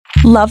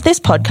Love this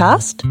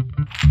podcast?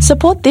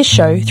 Support this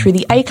show through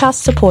the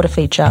Acast supporter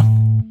feature.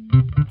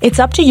 It's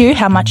up to you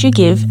how much you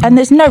give, and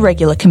there's no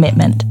regular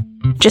commitment.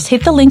 Just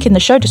hit the link in the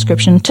show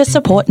description to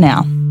support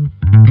now.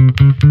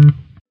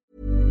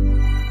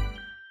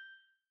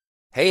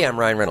 Hey, I'm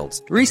Ryan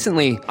Reynolds.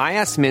 Recently, I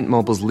asked Mint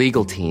Mobile's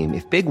legal team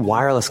if big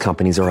wireless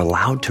companies are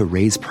allowed to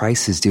raise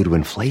prices due to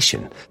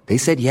inflation. They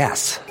said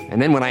yes.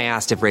 And then when I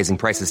asked if raising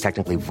prices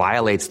technically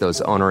violates those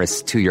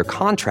onerous two-year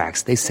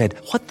contracts, they said,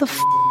 "What the f***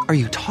 are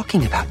you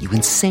talking about, you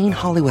insane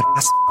Hollywood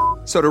ass?"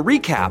 So to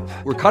recap,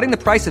 we're cutting the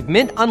price of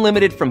Mint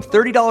Unlimited from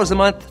 $30 a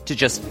month to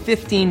just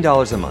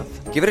 $15 a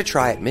month. Give it a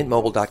try at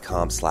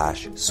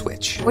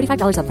mintmobile.com/switch.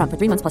 $45 up front for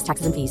 3 months plus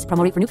taxes and fees.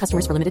 Promo rate for new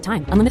customers for limited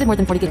time. Unlimited more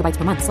than 40 gigabytes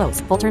per month. Slows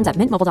full terms at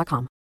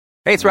mintmobile.com.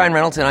 Hey, it's Ryan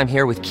Reynolds, and I'm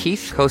here with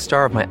Keith,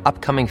 co-star of my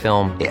upcoming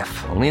film,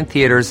 If, only in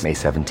theaters May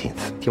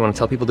 17th. Do you want to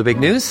tell people the big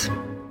news?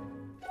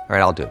 All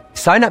right, I'll do it.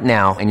 Sign up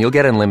now and you'll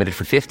get unlimited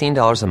for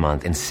 $15 a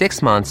month and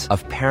 6 months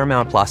of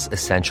Paramount Plus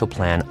Essential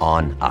Plan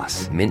on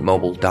us.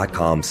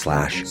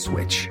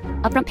 mintmobile.com/switch.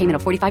 Upfront payment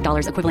of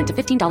 $45 equivalent to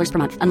 $15 per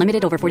month.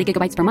 Unlimited over 40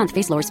 gigabytes per month.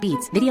 Face lower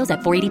speeds. Videos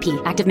at 480p.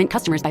 Active Mint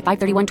customers by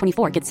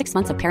 531.24 get 6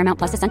 months of Paramount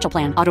Plus Essential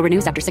Plan. Auto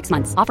renews after 6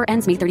 months. Offer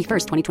ends May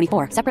 31st,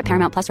 2024. Separate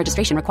Paramount Plus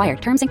registration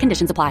required. Terms and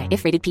conditions apply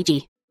if rated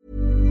PG.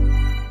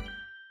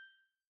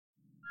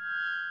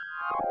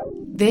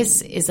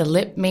 This is a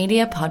Lip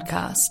Media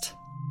podcast.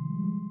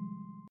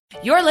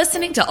 You're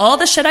listening to All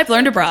the Shit I've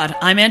Learned Abroad.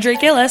 I'm Andrea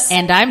Gillis.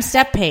 And I'm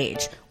Steph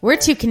Page. We're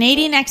two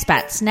Canadian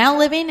expats now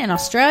living in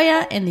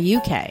Australia and the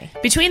UK.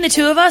 Between the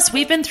two of us,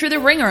 we've been through the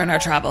ringer in our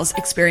travels,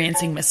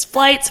 experiencing missed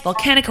flights,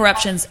 volcanic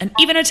eruptions, and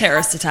even a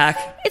terrorist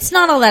attack. It's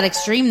not all that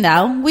extreme,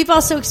 though. We've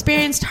also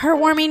experienced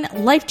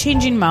heartwarming,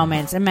 life-changing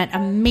moments and met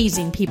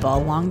amazing people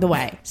along the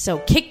way. So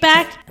kick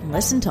back and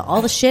listen to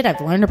all the shit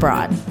I've learned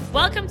abroad.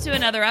 Welcome to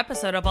another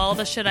episode of All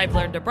the Shit I've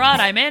Learned Abroad.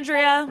 I'm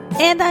Andrea.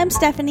 And I'm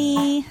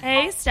Stephanie.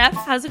 Hey, Steph.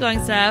 How's it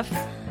going, Steph?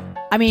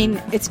 I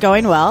mean, it's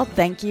going well.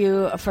 Thank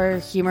you for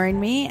humoring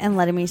me and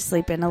letting me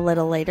sleep in a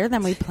little later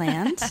than we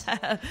planned.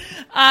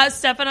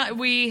 Steph and I,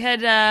 we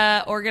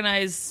had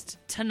organized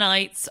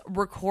tonight's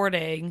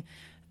recording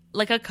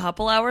like a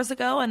couple hours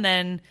ago, and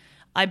then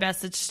I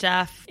messaged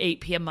Steph 8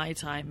 p.m. my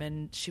time,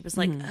 and she was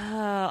like,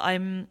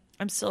 I'm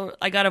still,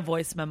 I got a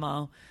voice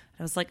memo.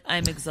 I was like,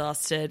 I'm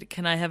exhausted.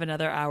 Can I have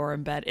another hour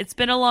in bed? It's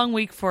been a long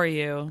week for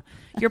you.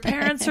 Your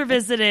parents are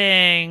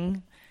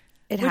visiting.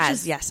 It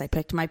has, yes. I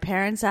picked my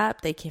parents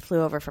up. They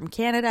flew over from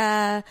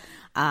Canada.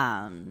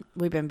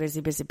 We've been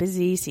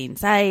busy, seeing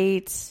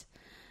sights.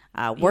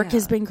 Work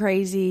has been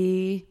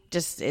crazy.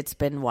 Just, it's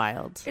been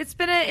wild. It's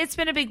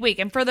been a big week.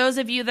 And for those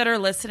of you that are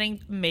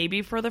listening,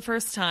 maybe for the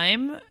first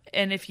time,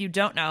 and if you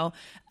don't know,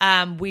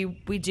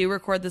 we do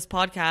record this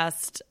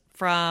podcast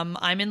from,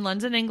 I'm in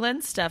London,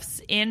 England.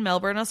 Steph's in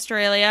Melbourne,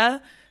 Australia.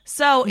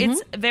 So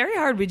it's very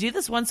hard. We do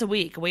this once a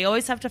week. We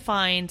always have to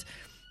find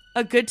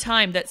a good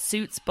time that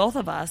suits both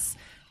of us.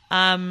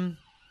 And,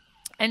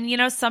 you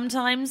know,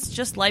 sometimes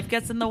just life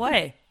gets in the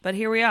way. But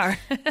here we are.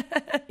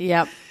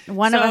 Yep.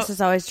 One of us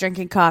is always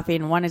drinking coffee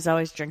and one is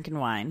always drinking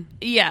wine.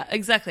 Yeah,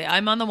 exactly.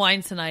 I'm on the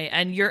wine tonight.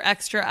 And your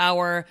extra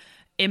hour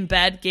in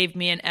bed gave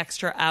me an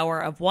extra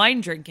hour of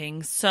wine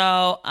drinking.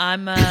 So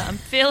I'm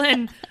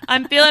feeling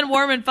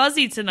warm and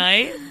fuzzy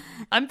tonight.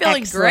 I'm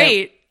feeling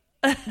great.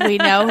 We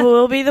know who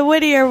will be the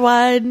wittier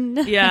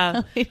one.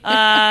 Yeah.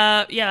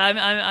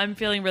 I'm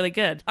feeling really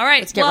good. All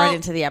right. Let's get right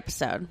into the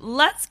episode.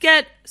 Let's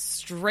get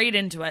straight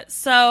into it.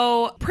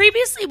 So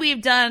previously we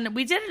did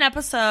an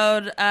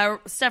episode,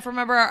 Steph,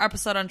 remember our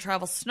episode on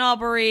travel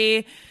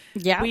snobbery?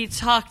 Yeah. We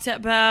talked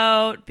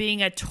about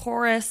being a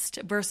tourist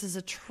versus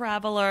a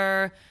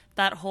traveler.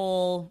 That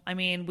whole, I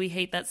mean, we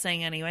hate that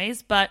saying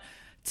anyways, but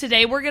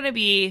today we're going to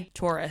be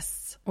tourists.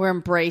 We're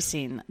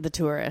embracing the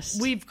tourist.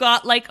 We've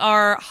got like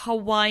our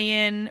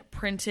Hawaiian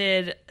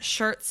printed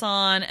shirts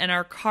on and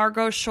our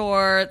cargo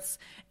shorts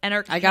and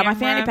our I got my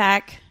fanny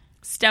pack.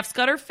 Steph's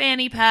got her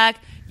fanny pack.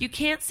 You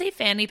can't say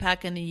fanny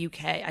pack in the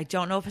UK. I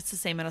don't know if it's the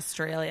same in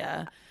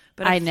Australia.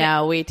 But I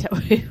know. I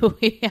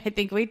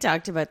think we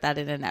talked about that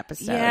in an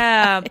episode.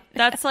 Yeah,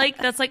 that's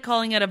like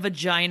calling it a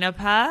vagina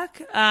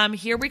pack.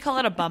 Here we call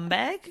it a bum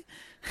bag.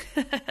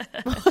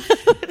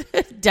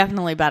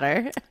 Definitely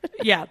better.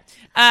 Yeah.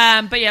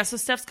 But yeah, so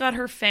Steph's got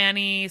her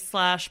fanny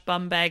 /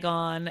 bum bag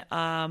on.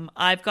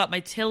 I've got my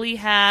Tilly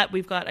hat.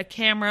 We've got a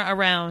camera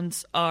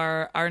around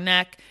our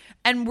neck,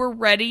 and we're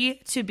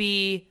ready to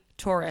be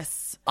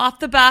tourists. Off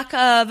the back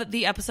of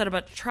the episode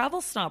about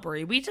travel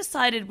snobbery, we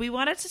decided we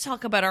wanted to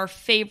talk about our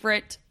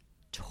favorite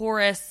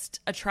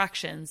tourist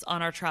attractions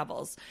on our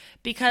travels,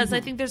 because I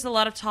think there's a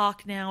lot of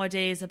talk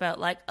nowadays about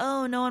like,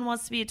 oh, no one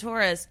wants to be a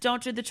tourist.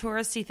 Don't do the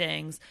touristy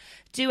things.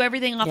 Do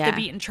everything off the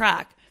beaten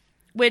track,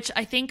 which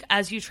I think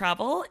as you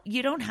travel,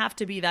 you don't have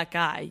to be that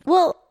guy.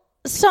 Well,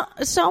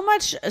 so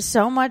much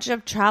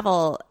of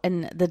travel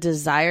and the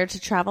desire to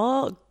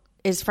travel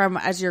is from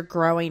as you're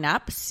growing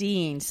up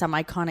seeing some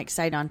iconic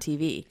site on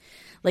TV.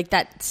 Like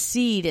that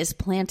seed is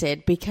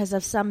planted because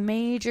of some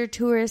major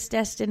tourist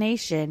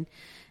destination.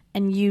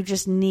 and you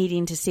just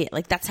needing to see it.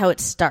 Like, that's how it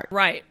starts.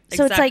 Right.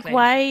 So exactly. it's like,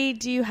 why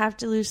do you have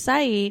to lose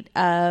sight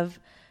of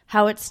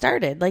how it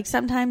started? Like,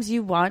 sometimes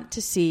you want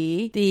to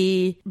see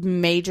the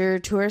major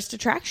tourist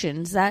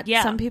attractions that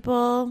some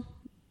people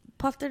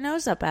puff their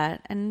nose up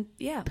at and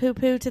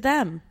poo-poo to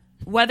them.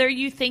 Whether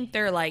you think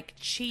they're like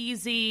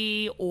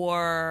cheesy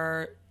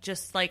or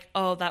just like,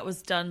 oh, that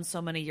was done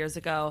so many years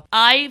ago.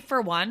 I,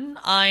 for one,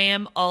 I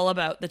am all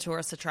about the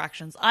tourist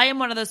attractions. I am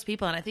one of those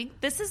people. And I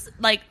think this is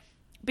like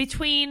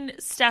between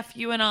Steph,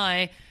 you and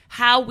I,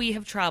 how we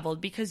have traveled,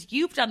 because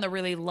you've done the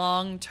really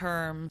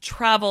long-term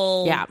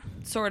travel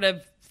sort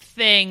of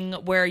thing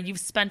where you've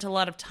spent a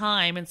lot of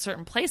time in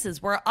certain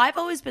places, where I've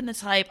always been the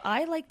type,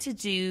 I like to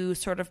do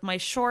sort of my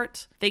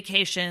short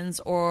vacations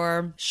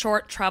or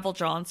short travel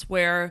jaunts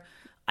where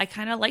I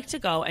kind of like to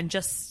go and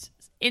just,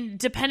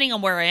 depending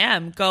on where I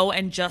am, go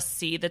and just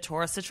see the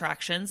tourist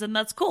attractions, and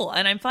that's cool,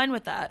 and I'm fine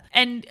with that.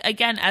 And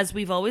again, as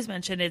we've always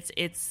mentioned,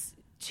 it's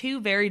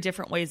two very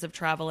different ways of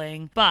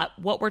traveling. But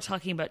what we're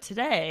talking about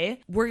today,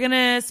 we're going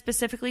to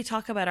specifically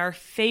talk about our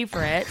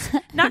favorite,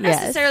 not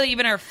necessarily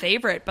even our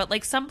favorite, but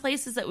like some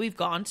places that we've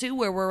gone to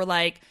where we're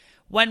like,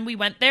 when we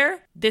went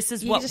there, this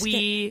is what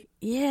we...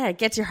 it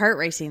gets your heart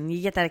racing.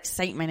 You get that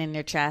excitement in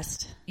your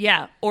chest.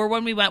 Yeah. Or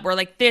when we went, we're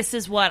like, this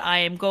is what I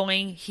am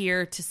going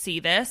here to see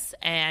this,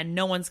 and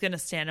no one's going to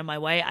stand in my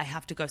way. I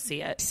have to go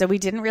see it. So we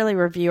didn't really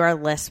review our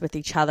list with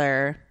each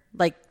other.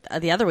 Like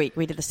the other week,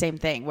 we did the same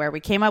thing where we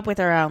came up with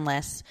our own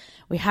lists.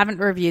 We haven't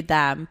reviewed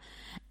them,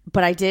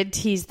 but I did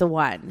tease the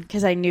one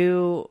because I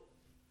knew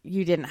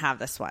you didn't have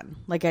this one.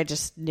 Like, I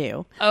just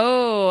knew.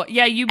 Oh,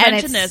 yeah, you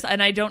mentioned this,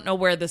 and I don't know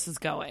where this is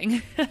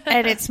going.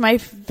 And it's my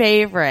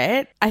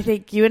favorite. I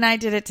think you and I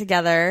did it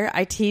together.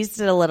 I teased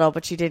it a little,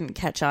 but you didn't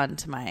catch on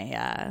to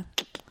my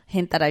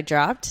hint that I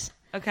dropped.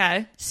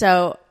 Okay.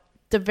 So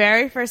the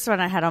very first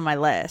one I had on my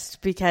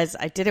list, because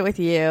I did it with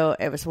you.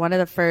 It was one of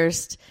the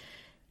first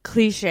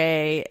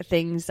cliche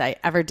things I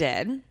ever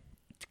did.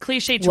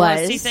 Cliche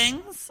touristy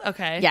things?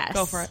 Okay. Yes.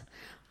 Go for it.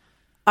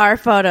 Our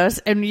photos,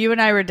 and you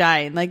and I were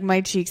dying. Like,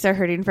 my cheeks are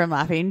hurting from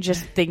laughing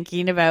just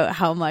thinking about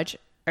how much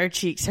our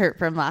cheeks hurt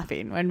from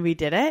laughing when we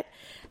did it.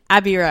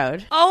 Abbey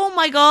Road. Oh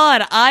my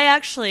God. I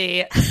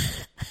actually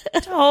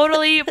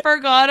totally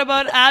forgot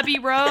about Abbey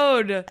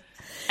Road.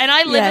 And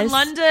I live in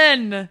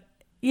London.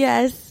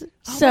 Yes.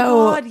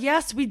 Oh my God.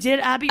 Yes, we did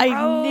Abbey Road.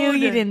 I knew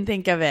you didn't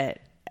think of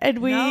it. And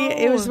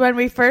it was when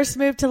we first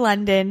moved to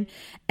London,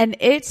 and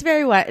it's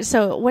very wet.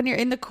 So when you're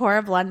in the core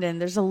of London,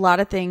 there's a lot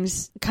of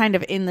things kind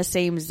of in the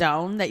same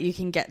zone that you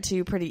can get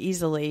to pretty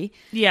easily.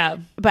 Yeah.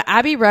 But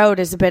Abbey Road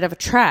is a bit of a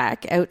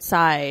trek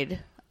outside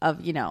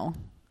of, you know,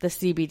 the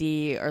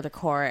CBD or the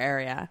core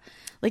area.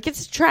 Like,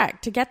 it's a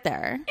trek to get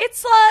there.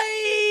 It's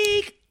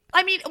like...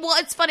 I mean, well,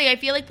 it's funny. I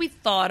feel like we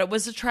thought it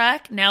was a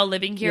trek. Now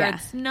living here,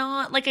 it's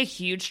not like a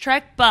huge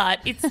trek, but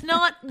it's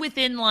not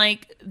within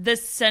like the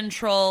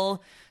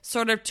central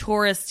sort of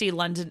touristy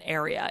London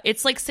area.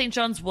 It's like St.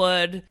 John's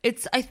Wood.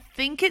 I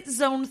think it's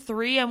Zone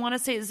 3. I want to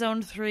say it's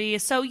Zone 3.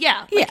 So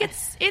yeah, like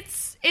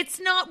it's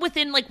not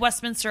within like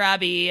Westminster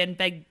Abbey and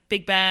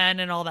Big Ben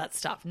and all that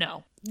stuff.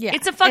 No. Yeah.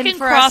 It's a fucking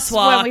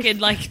crosswalk in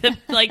like the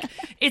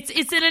it's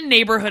in a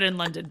neighborhood in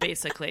London,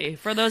 basically.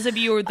 For those of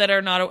you that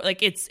are not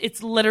like,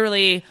 it's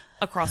literally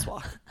a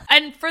crosswalk.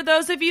 And for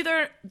those of you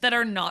that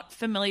are not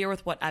familiar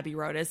with what Abbey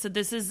Road is, so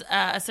this is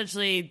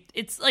essentially,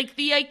 it's like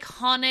the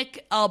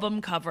iconic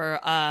album cover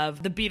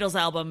of the Beatles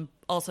album,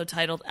 also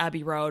titled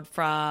Abbey Road,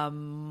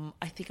 from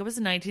I think it was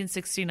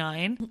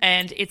 1969,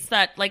 and it's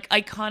that like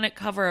iconic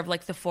cover of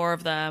like the four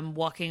of them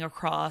walking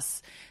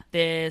across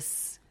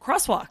this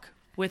crosswalk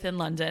within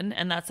London,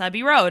 and that's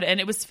Abbey Road.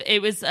 And it was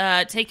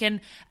taken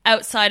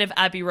outside of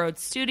Abbey Road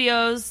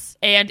Studios,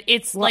 and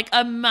it's like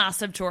a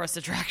massive tourist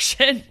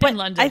attraction in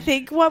London. I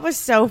think what was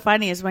so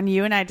funny is when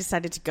you and I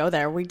decided to go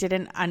there, we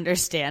didn't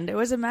understand it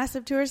was a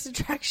massive tourist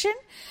attraction,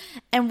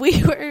 and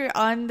we were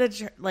on the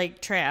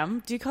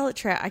tram. Do you call it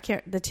tram? I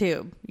can't. The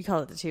tube. You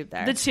call it the tube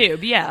there. The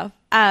tube, yeah.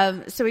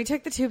 So we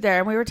took the tube there,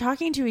 and we were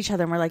talking to each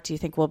other, and we're like, "Do you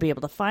think we'll be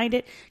able to find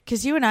it?"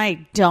 Because you and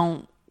I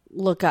don't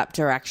look up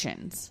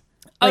directions.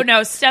 Like, oh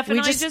no, Steph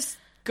and I just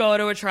go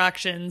to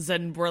attractions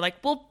and we're like,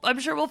 well, I'm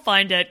sure we'll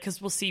find it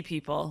because we'll see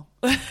people.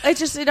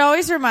 It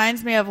always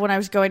reminds me of when I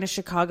was going to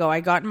Chicago. I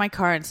got in my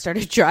car and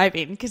started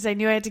driving because I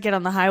knew I had to get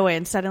on the highway,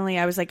 and suddenly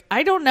I was like,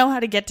 I don't know how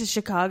to get to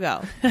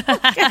Chicago.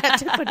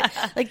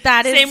 Like,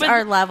 that is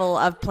our level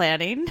of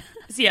planning.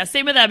 Yeah,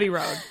 same with Abbey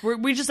Road.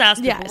 We just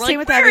asked people, same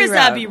with where is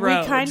Abbey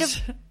Road?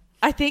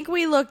 I think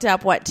we looked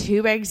up what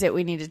tube exit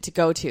we needed to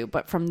go to,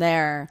 but from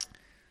there...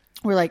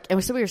 We're like,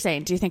 and so we were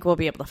saying, do you think we'll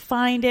be able to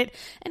find it?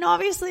 And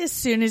obviously, as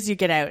soon as you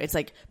get out, it's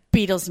like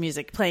Beatles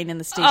music playing in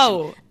the station.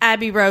 Oh.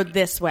 Abbey Road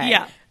this way.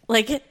 Yeah.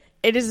 Like,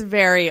 It is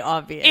very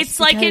obvious. It's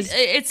like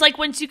it's like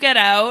once you get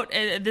out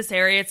this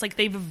area, it's like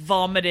they've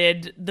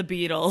vomited the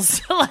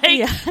Beatles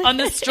on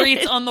the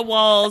streets, on the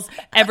walls,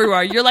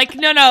 everywhere. You're like,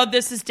 no,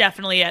 this is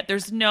definitely it.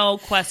 There's no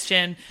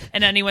question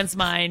in anyone's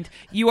mind.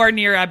 You are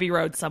near Abbey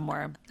Road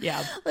somewhere.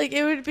 Yeah, like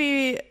it would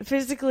be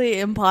physically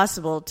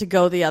impossible to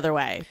go the other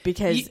way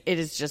because it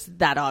is just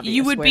that obvious.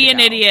 You would be an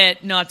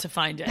idiot not to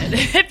find it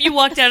if you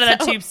walked out of that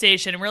tube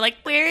station and we're like,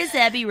 where is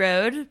Abbey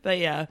Road? But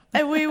yeah,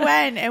 and we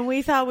went and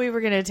we thought we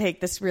were going to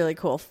take this really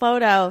cool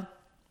photo,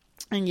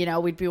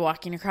 and we'd be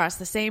walking across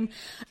the same,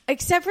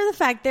 except for the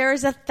fact there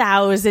is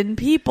 1,000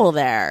 people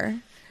there.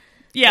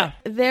 Yeah,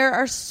 there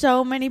are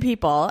so many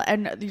people,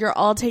 and you're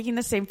all taking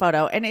the same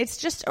photo, and it's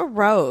just a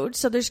road,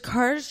 so there's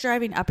cars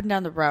driving up and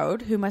down the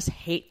road who must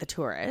hate the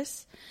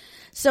tourists.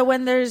 So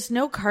when there's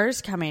no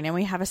cars coming and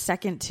we have a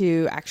second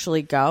to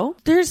actually go,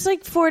 there's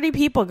like 40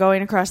 people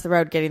going across the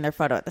road getting their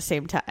photo at the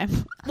same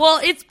time.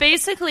 Well,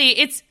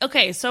 it's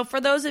okay. So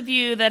for those of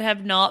you that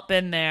have not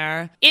been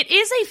there, it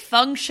is a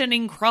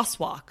functioning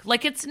crosswalk.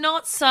 Like it's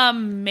not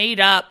some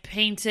made up,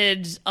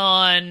 painted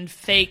on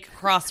fake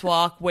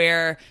crosswalk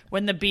where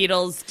when the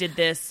Beatles did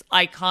this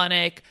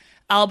iconic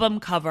album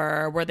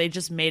cover where they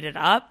just made it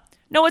up.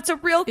 No, it's a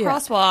real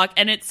crosswalk,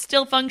 and it's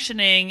still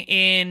functioning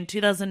in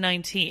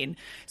 2019.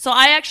 So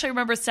I actually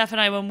remember Steph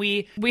and I when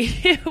we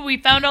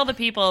found all the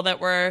people that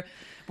were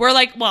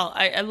like, well,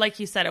 like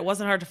you said, it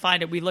wasn't hard to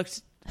find it. We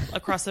looked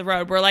across the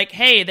road. We're like,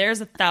 hey, there's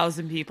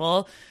 1,000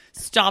 people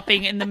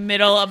stopping in the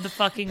middle of the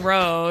fucking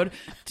road,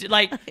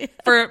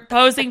 for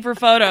posing for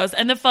photos.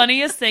 And the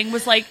funniest thing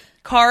was like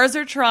cars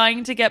are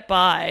trying to get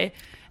by.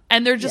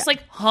 And they're just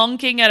like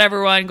honking at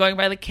everyone going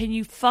by like, can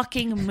you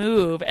fucking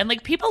move? And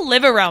like people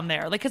live around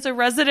there. Like it's a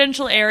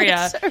residential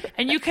area.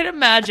 And you can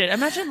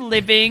imagine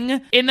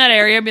living in that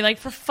area and be like,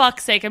 for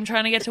fuck's sake, I'm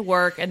trying to get to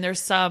work. And there's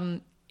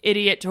some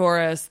idiot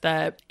tourist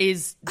that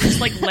is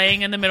just like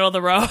laying in the middle of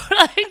the road,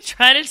 like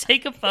trying to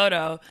take a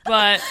photo.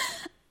 But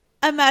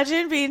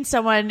imagine being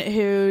someone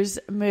who's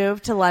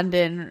moved to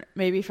London,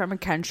 maybe from a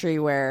country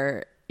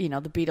where, the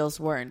Beatles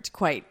weren't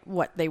quite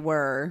what they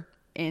were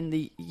in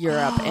the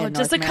Europe and North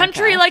does a America.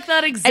 Country like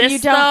that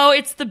exist though?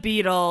 It's the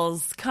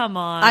Beatles. Come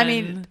on. I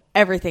mean,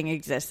 everything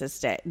exists this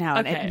day now.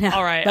 Okay. Now.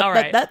 All right. All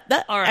right.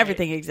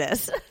 Everything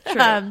exists. True.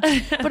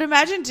 But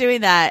imagine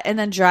doing that and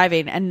then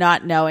driving and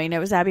not knowing it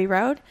was Abbey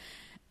Road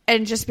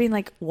and just being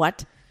like,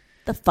 what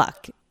the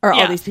fuck are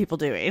all these people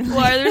doing?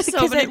 Why are there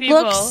so many people?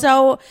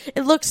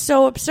 It looks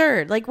so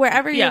absurd. Like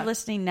wherever you're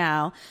listening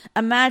now,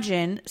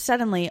 imagine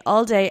suddenly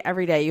all day,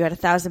 every day, you had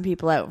 1,000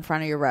 people out in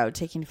front of your road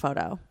taking a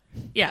photo.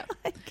 Yeah,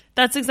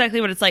 that's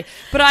exactly what it's like.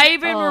 But I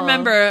even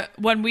remember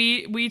when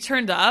we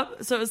turned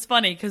up. So it was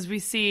funny because we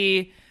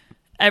see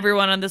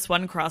everyone on this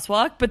one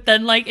crosswalk. But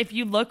then like if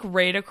you look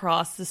right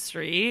across the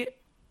street,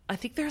 I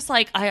think there's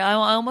like, I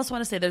almost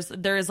want to say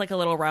there is like a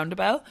little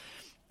roundabout.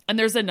 And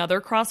there's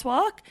another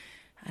crosswalk.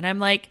 And I'm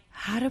like,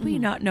 how do we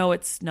not know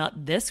it's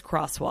not this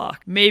crosswalk?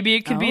 Maybe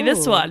it could be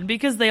this one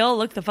because they all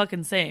look the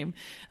fucking same.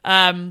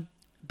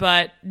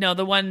 But no,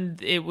 the one,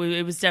 it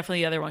was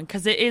definitely the other one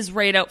because it is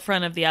right out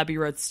front of the Abbey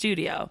Road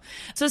studio.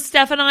 So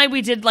Steph and I,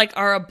 we did like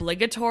our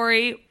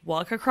obligatory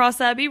walk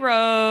across Abbey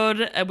Road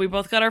and we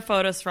both got our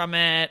photos from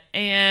it.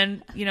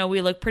 And,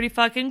 we look pretty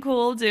fucking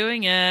cool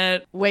doing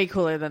it. Way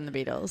cooler than the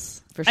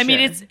Beatles, for sure. I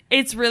mean,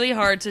 it's really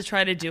hard to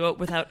try to do it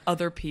without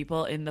other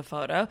people in the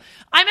photo.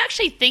 I'm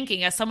actually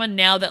thinking, as someone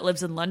now that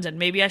lives in London,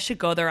 maybe I should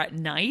go there at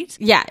night.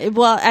 Yeah,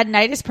 well, at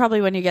night is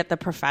probably when you get the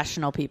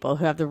professional people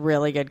who have the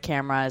really good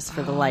cameras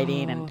for the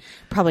lighting and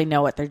probably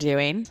know what they're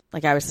doing.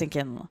 Like I was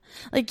thinking,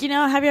 like,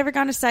 have you ever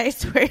gone to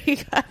sites where you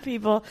got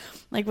people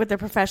like with their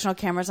professional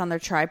cameras on their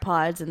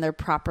tripods and they're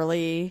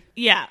properly...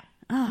 Yeah.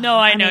 No,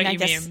 I know what you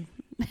mean.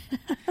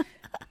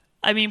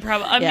 I mean,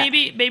 probably.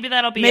 Maybe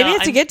that'll be. Maybe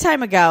it's a good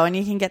time to go, and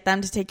you can get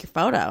them to take your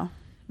photo.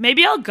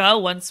 Maybe I'll go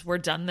once we're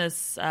done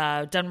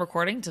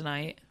recording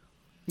tonight.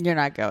 You're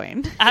not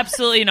going.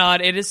 Absolutely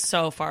not. It is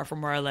so far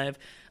from where I live.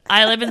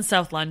 I live in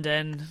South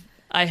London.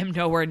 I am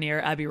nowhere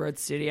near Abbey Road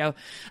Studio.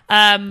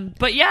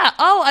 But yeah.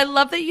 Oh, I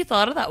love that you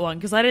thought of that one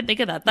because I didn't think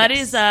of that.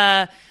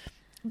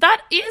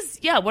 That is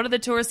one of the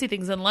touristy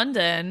things in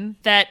London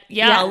that,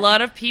 a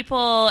lot of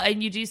people,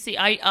 and you do see,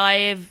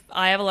 I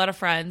have a lot of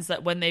friends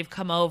that when they've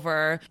come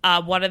over,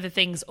 one of the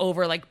things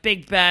over like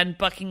Big Ben,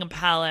 Buckingham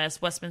Palace,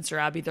 Westminster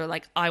Abbey, they're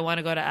like, I want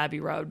to go to Abbey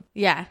Road.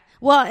 Yeah.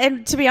 Well,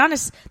 and to be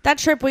honest, that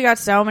trip, we got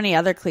so many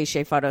other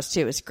cliche photos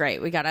too. It was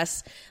great. We got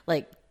us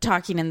like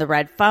talking in the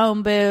red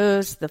phone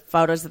booths, the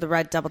photos of the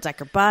red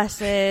double-decker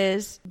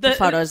buses, the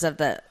photos of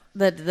the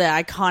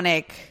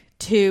iconic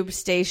tube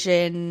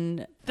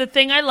station. The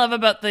thing I love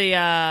about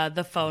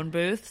the phone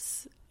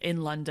booths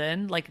in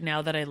London, like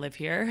now that I live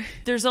here,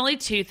 there's only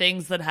two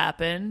things that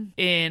happen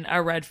in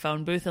a red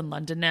phone booth in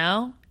London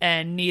now,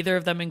 and neither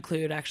of them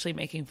include actually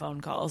making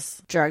phone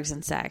calls. Drugs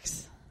and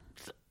sex.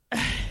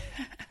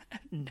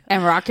 No.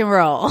 And rock and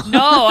roll.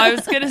 No, I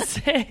was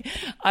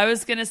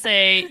gonna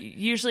say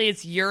usually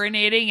it's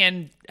urinating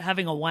and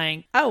having a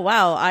wank. Oh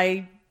wow.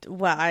 I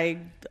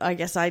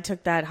guess I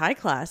took that high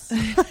class.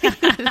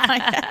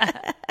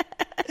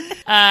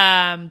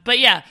 But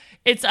yeah,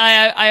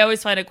 I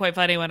always find it quite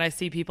funny when I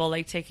see people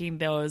like taking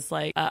those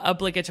like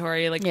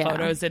obligatory like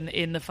photos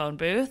in the phone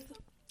booth.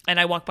 And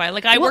I walk by,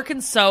 like I work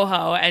in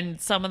Soho, and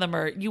some of them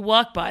are, you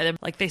walk by them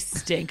like they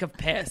stink of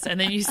piss, and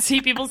then you see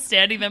people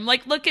standing them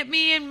like, look at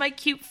me in my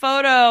cute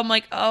photo. I'm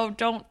like, oh,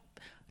 don't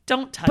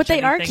touch. But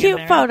they are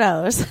cute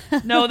photos.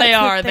 No, they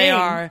are. They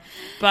are.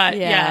 But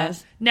yeah,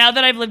 now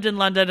that I've lived in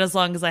London as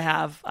long as I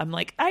have, I'm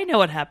like, I know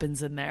what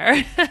happens in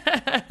there.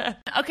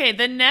 Okay,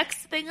 the next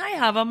thing I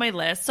have on my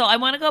list. So I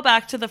want to go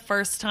back to the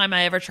first time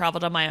I ever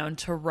traveled on my own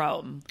to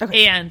Rome.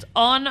 Okay. And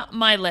on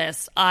my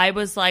list, I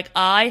was like,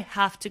 I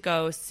have to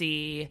go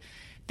see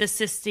the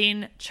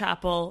Sistine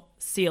Chapel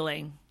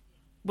ceiling,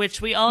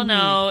 which we all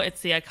know. It's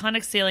the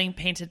iconic ceiling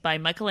painted by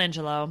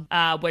Michelangelo,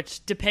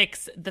 which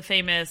depicts the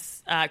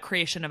famous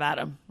creation of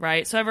Adam,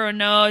 right? So everyone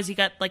knows you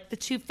got like the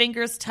two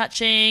fingers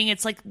touching.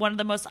 It's like one of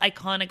the most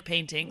iconic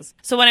paintings.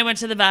 So when I went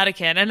to the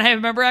Vatican, and I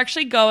remember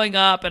actually going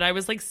up, and I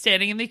was like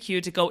standing in the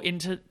queue to go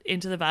into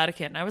the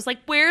Vatican. And I was like,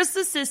 where's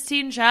the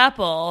Sistine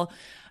Chapel?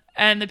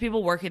 And the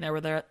people working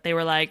there they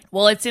were like,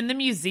 well, it's in the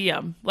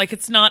museum. Like,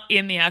 it's not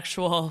in the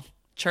actual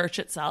church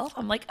itself.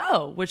 I'm like,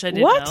 oh, which I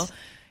didn't know.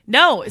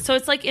 No, so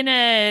it's like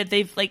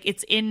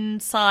it's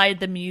inside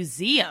the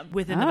museum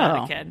within the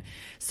Vatican.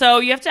 So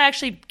you have to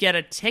actually get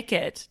a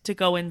ticket to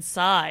go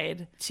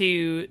inside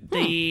to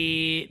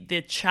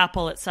the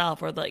chapel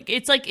itself, or like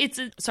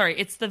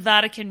it's the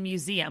Vatican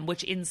Museum,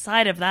 which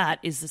inside of that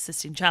is the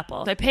Sistine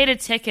Chapel. So I paid a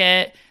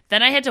ticket,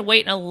 then I had to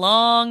wait in a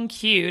long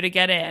queue to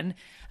get in.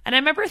 And I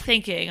remember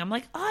thinking, I'm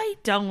like, I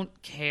don't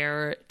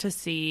care to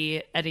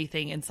see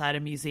anything inside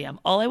a museum.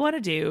 All I want to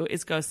do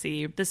is go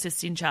see the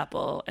Sistine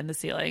Chapel and the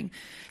ceiling.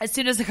 As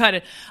soon as I got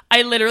it,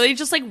 I literally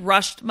just like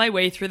rushed my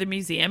way through the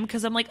museum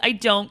because I'm like, I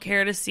don't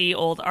care to see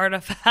old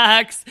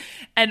artifacts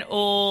and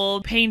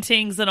old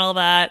paintings and all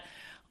that.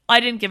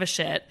 I didn't give a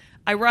shit.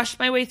 I rushed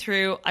my way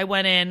through. I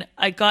went in.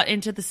 I got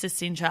into the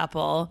Sistine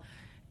Chapel.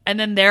 And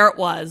then there it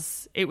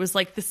was. It was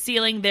like the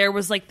ceiling there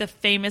was like the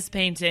famous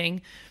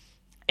painting.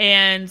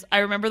 And I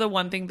remember the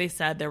one thing they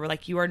said, they were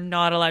like, you are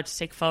not allowed to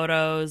take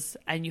photos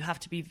and you have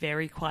to be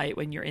very quiet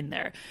when you're in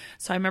there.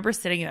 So I remember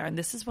sitting there, and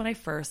this is when I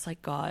first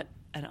like got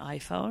an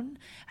iPhone,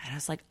 and I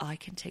was like, I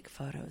can take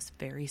photos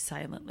very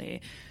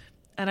silently.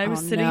 And I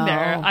was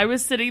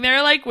sitting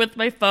there like with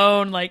my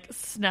phone, like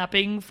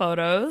snapping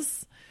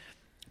photos.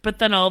 But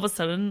then all of a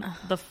sudden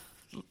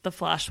the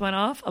flash went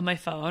off on my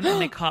phone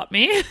and they caught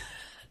me.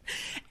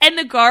 And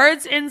the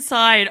guards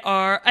inside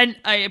and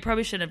I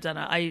probably shouldn't have done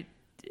it.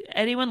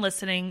 Anyone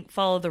listening,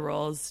 follow the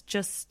rules.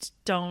 Just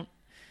don't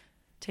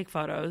take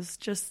photos.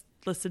 Just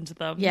listen to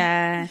them.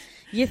 Yeah.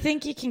 You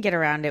think you can get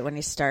around it when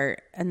you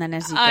start, and then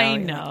as you go, I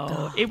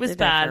know. Like, it was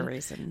bad. For a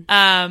reason.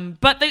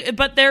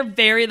 But they're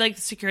very, like,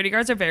 security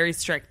guards are very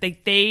strict.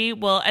 They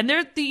will, and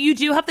you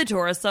do have the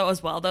tourists though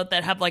as well though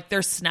that have like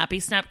their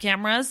snappy snap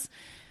cameras,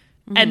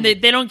 and they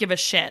don't give a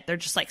shit. They're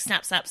just like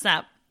snap, snap,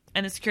 snap.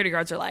 And the security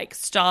guards are like,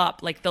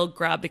 stop. Like, they'll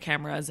grab the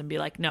cameras and be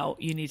like, no,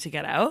 you need to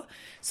get out.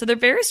 So they're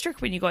very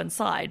strict when you go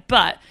inside.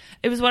 But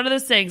it was one of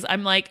those things.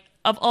 I'm like,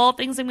 of all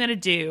things I'm going to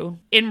do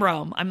in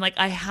Rome, I'm like,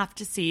 I have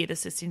to see the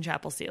Sistine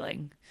Chapel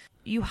ceiling.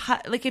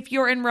 Like, if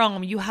you're in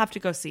Rome, you have to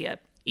go see it.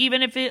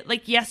 Even if it,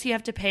 like, yes, you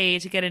have to pay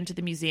to get into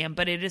the museum,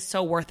 but it is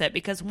so worth it.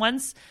 Because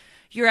once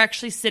you're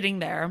actually sitting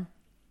there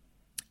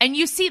and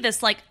you see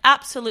this, like,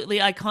 absolutely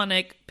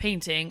iconic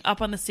painting up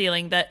on the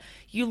ceiling that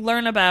you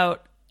learn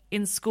about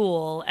in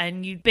school,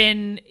 and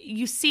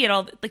you see it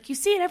all, like, you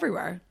see it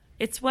everywhere.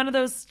 It's one of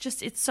those,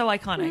 just, it's so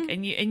iconic,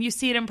 and you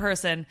see it in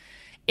person.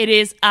 It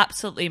is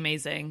absolutely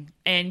amazing,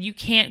 and you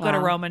can't go to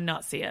Rome and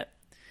not see it.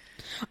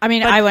 I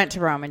mean, I went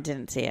to Rome and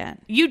didn't see it.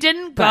 You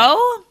didn't go?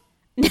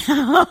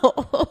 No.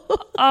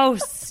 Oh,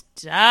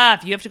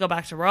 stop. You have to go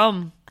back to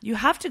Rome. You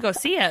have to go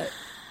see it.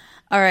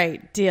 All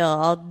right,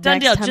 deal.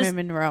 Next time Just I'm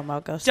in Rome,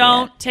 I'll go see it.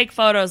 Don't take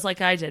photos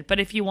like I did. But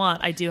if you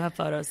want, I do have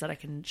photos that I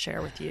can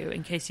share with you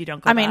in case you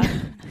don't go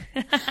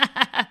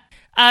back.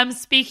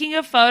 Speaking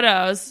of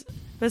photos,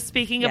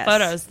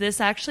 this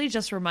actually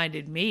just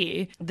reminded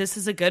me, this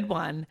is a good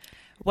one.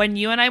 When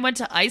you and I went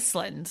to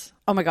Iceland.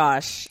 Oh my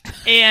gosh.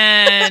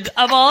 And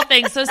of all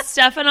things, so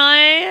Steph and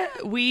I,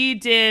 we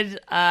did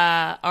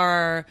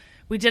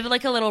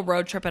like a little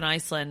road trip in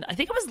Iceland. I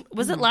think it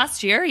was it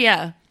last year?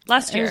 Yeah.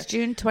 Last year. It was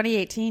June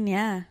 2018,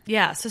 yeah.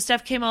 Yeah, so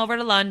Steph came over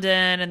to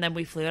London, and then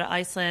we flew to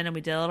Iceland, and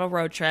we did a little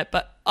road trip.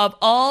 But of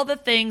all the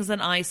things in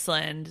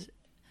Iceland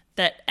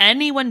that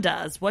anyone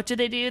does, what do?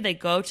 They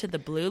go to the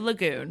Blue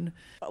Lagoon.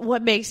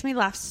 What makes me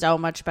laugh so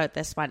much about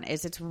this one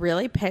is it's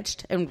really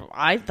pitched, and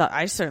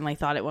I certainly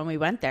thought it when we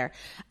went there,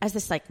 as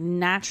this like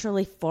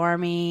naturally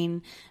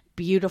forming,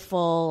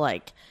 beautiful,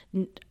 like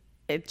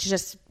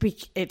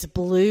it's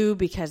blue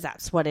because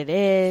that's what it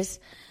is.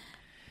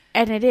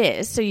 And it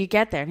is. So you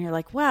get there and you're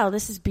like, wow,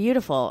 this is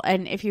beautiful.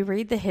 And if you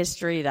read the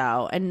history,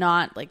 though, and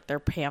not like their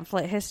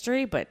pamphlet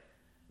history, but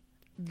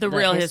the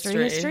real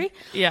history.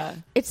 Yeah.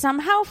 It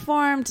somehow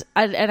formed,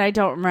 and I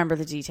don't remember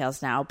the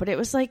details now, but it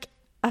was like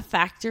a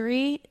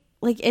factory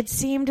like it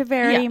seemed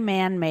very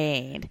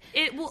man-made.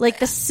 Well, like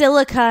the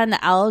silica and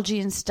the algae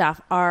and stuff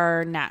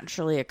are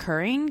naturally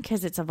occurring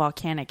because it's a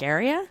volcanic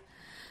area.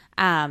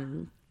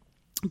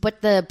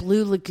 But the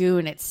Blue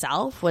Lagoon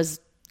itself was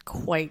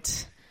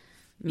quite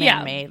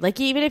man-made. Like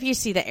even if you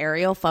see the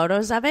aerial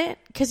photos of it,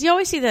 because you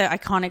always see the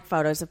iconic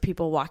photos of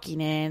people walking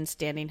in,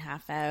 standing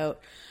half out,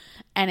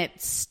 and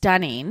it's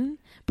stunning.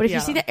 But if you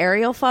see the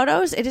aerial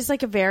photos, it is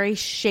like a very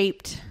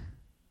shaped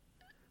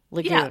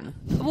lagoon.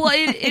 Yeah. Well,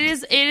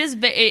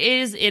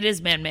 it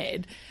is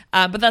man-made.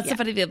 But that's the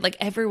funny thing. Like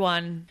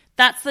everyone,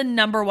 that's the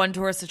number one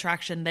tourist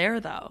attraction there,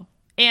 though.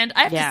 And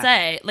I have to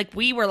say, like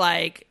we were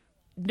like,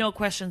 no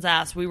questions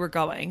asked, we were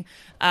going.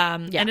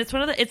 And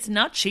it's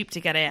not cheap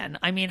to get in.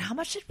 I mean, how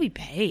much did we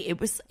pay? It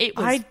was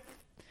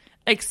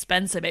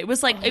expensive. It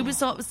was like it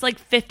was like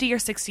 50 or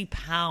 60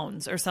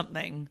 pounds or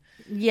something.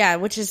 Yeah,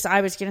 which is,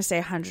 I was going to say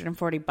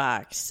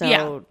 $140.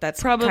 So that's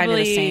probably kind of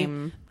the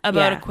same.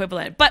 About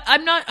equivalent. But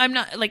I'm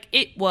not like,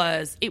 it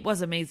was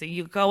amazing.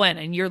 You go in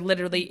and you're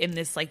literally in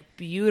this like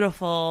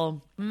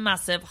beautiful,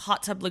 massive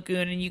hot tub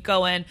lagoon, and you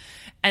go in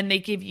and they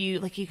give you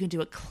like, you can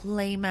do a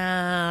clay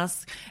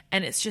mask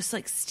and it's just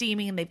like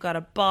steaming and they've got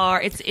a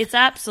bar. It's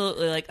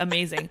absolutely like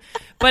amazing.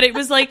 But it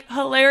was like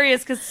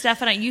hilarious because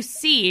Steph and I, you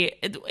see,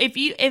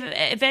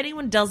 if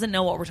anyone doesn't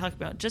know what we're talking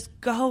about, just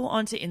go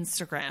onto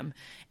Instagram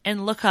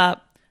and look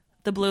up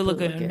the Blue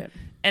Lagoon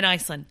in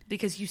Iceland,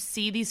 because you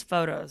see these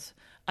photos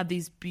of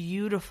these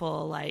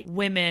beautiful like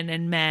women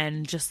and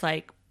men just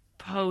like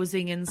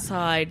posing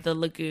inside the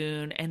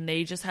lagoon, and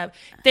they just have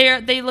they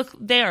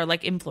are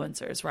like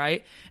influencers,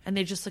 right? And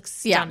they just look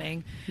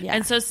stunning. Yeah.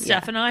 And so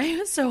Steph and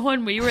I, so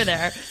when we were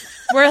there,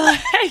 we're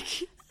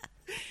like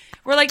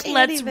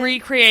let's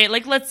recreate,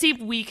 like let's see if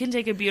we can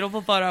take a beautiful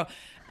photo.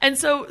 And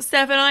so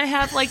Steph and I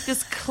have like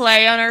this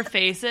clay on our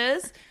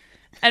faces,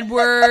 and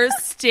we're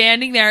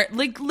standing there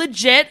like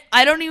legit.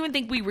 I don't even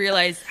think we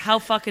realized how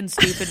fucking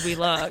stupid we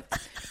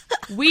looked.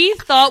 We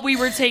thought we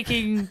were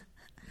taking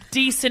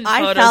decent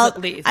photos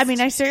at least. I mean,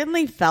 I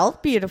certainly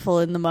felt beautiful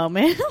in the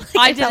moment.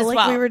 I felt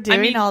like we were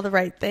doing all the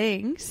right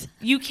things.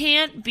 You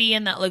can't be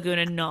in that lagoon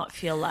and not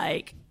feel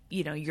like,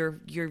 you know, your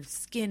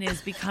skin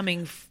is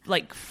becoming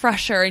like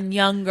fresher and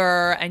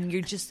younger, and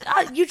you just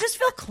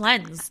feel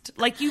cleansed.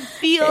 Like you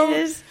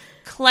feel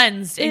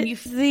cleansed, and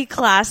it's the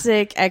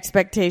classic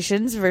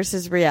expectations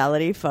versus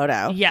reality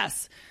photo.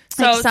 Yes.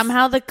 So like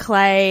somehow the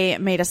clay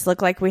made us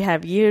look like we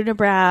have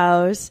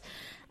unibrows.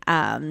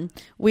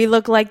 We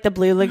look like the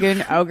Blue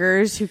Lagoon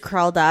ogres who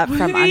crawled up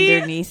from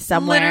underneath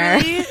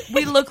somewhere.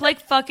 We look like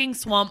fucking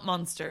swamp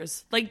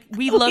monsters. Like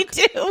we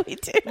do.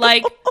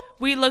 Like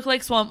we look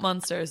like swamp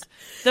monsters.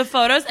 The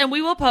photos, and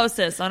we will post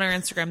this on our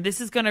Instagram. This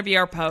is going to be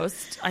our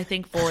post, I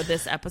think, for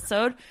this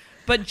episode.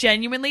 But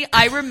genuinely,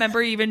 I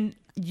remember even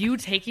you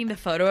taking the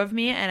photo of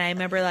me, and I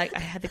remember like I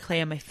had the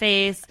clay on my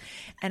face,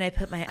 and I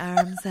put my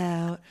arms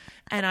out,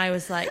 and I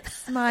was like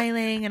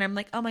smiling, and I'm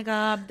like, oh my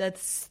God,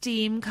 that's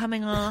steam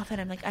coming off,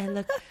 and I'm like,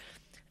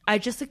 I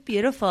just look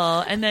beautiful.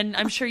 And then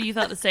I'm sure you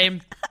thought the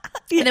same.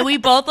 Yeah. And then we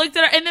both looked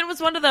at and then it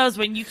was one of those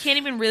when you can't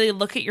even really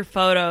look at your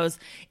photos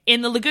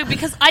in the lagoon,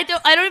 because I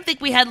don't even think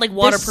we had like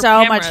waterproof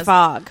cameras. There's so much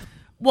fog.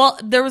 Well,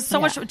 there was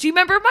so much. Do you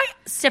remember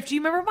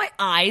my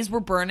eyes were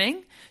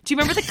burning? Do you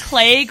remember the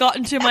clay got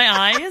into my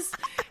eyes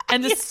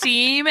and the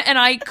steam, and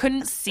I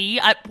couldn't see?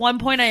 At one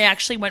point, I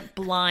actually went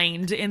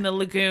blind in the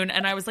lagoon,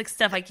 and I was like,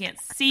 Steph, I can't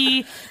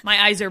see.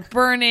 My eyes are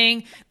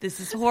burning. This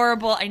is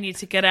horrible. I need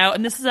to get out.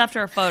 And this is after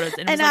our photos.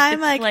 And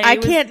I'm like, I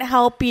can't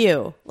help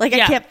you. Like,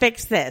 I can't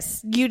fix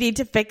this. You need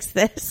to fix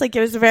this. Like,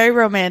 it was a very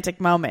romantic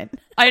moment.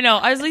 I know.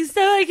 I was like,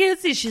 Steph, I can't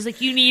see. She's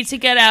like, you need to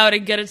get out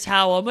and get a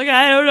towel. I'm like,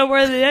 I don't know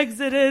where the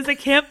exit is. I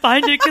can't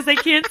find it because I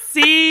can't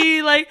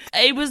see. Like,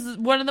 it was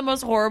one of the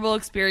most horrible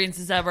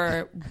experiences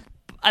ever.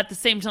 At the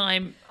same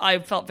time, I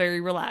felt very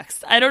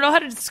relaxed. I don't know how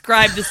to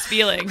describe this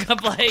feeling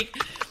of like,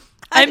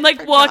 I'm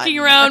like walking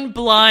around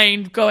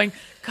blind going,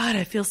 God,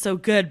 I feel so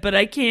good, but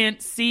I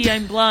can't see.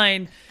 I'm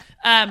blind.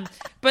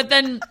 But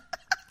then,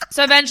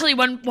 so eventually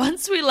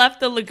once we left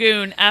the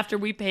lagoon after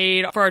we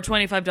paid for our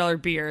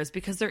 $25 beers,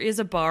 because there is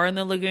a bar in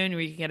the lagoon where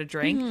you can get a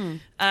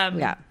drink.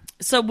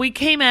 So we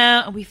came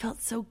out and we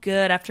felt so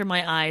good after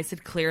my eyes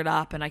had cleared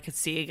up and I could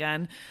see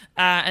again.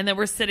 And then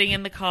we're sitting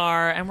in the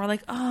car and we're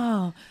like,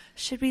 oh,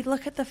 should we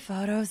look at the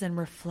photos and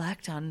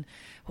reflect on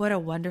what a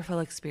wonderful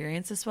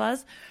experience this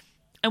was?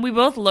 And we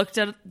both looked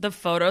at the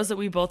photos that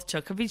we both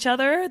took of each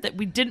other that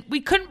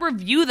we couldn't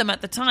review them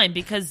at the time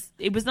because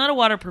it was not a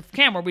waterproof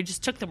camera. We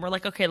just took them. We're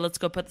like, okay, let's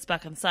go put this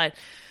back on the side.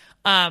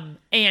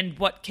 And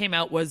what came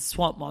out was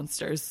swamp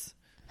monsters.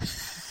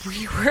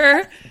 We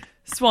were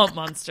swamp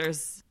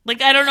monsters.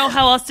 Like, I don't know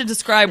how else to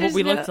describe what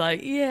we looked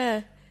like.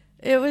 Yeah.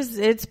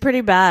 It's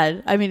pretty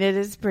bad. I mean, it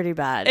is pretty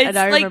bad. And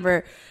I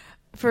remember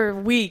for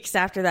weeks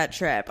after that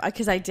trip,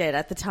 because I did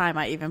at the time,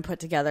 I even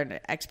put together an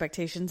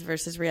expectations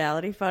versus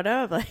reality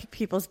photo of like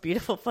people's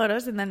beautiful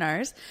photos and then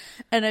ours.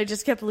 And I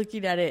just kept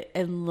looking at it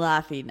and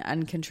laughing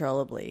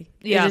uncontrollably.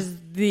 Yeah. It is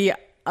the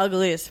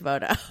ugliest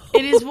photo.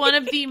 It is one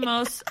of the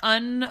most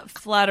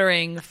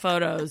unflattering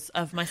photos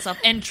of myself.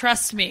 And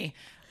trust me,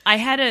 I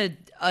had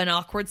an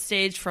awkward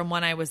stage from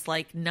when I was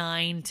like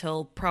 9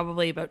 till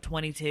probably about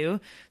 22.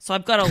 So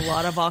I've got a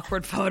lot of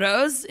awkward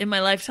photos in my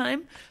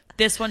lifetime.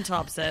 This one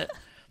tops it.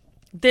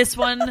 This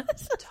one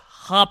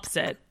tops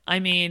it. I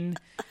mean,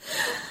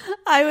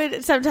 I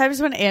would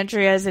sometimes when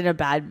Andrea's in a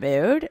bad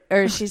mood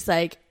or she's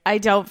like, I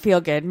don't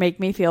feel good, make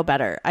me feel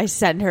better, I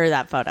send her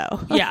that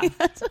photo. Yeah.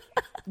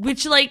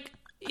 Which like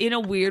in a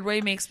weird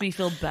way makes me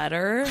feel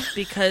better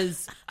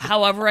because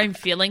however I'm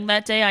feeling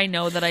that day, I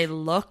know that I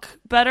look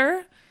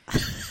better.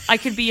 I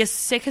could be as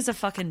sick as a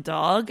fucking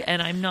dog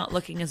and I'm not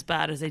looking as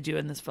bad as I do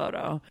in this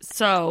photo.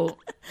 So,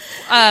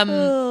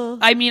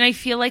 I mean, I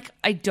feel like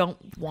I don't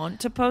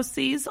want to post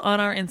these on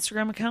our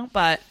Instagram account,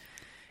 but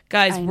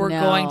guys, we're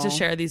going to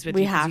share these with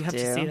you because you have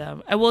to see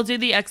them. And we'll do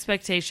the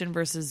expectation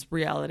versus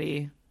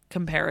reality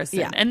comparison.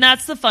 Yeah. And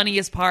that's the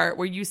funniest part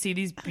where you see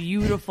these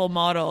beautiful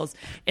models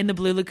in the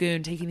Blue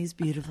Lagoon taking these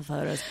beautiful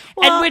photos.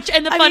 Well,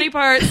 and the funny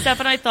part, Steph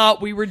and I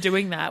thought we were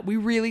doing that. We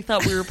really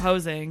thought we were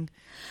posing.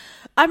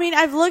 I mean,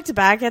 I've looked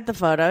back at the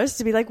photos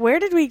to be like, where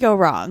did we go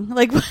wrong?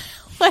 Like,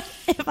 what,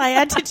 if I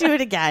had to do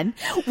it again,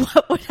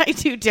 what would I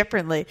do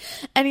differently?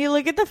 And you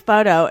look at the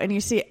photo and you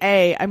see,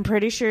 I'm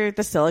pretty sure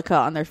the silica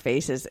on their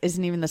faces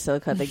isn't even the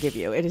silica they give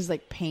you. It is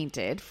like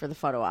painted for the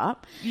photo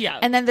op. Yeah.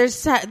 And then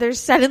there's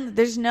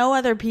no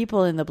other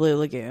people in the Blue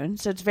Lagoon.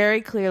 So it's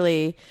very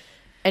clearly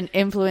an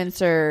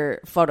influencer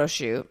photo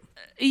shoot.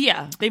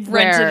 Yeah. They've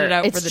rented it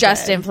out for the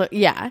day.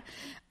 Yeah.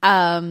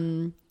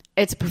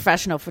 It's a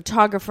professional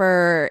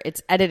photographer.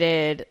 It's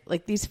edited.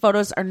 Like, these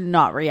photos are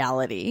not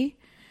reality.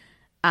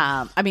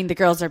 I mean, the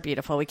girls are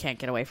beautiful. We can't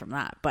get away from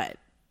that. But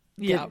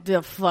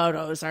the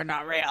photos are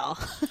not real.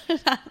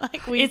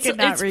 Like, we could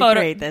not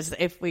recreate this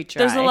if we tried.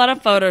 There's a lot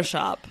of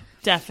Photoshop.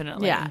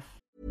 Definitely. Yeah.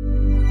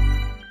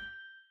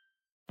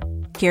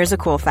 Here's a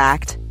cool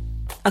fact.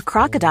 A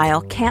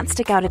crocodile can't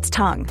stick out its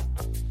tongue.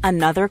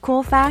 Another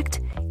cool fact,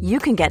 you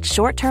can get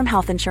short-term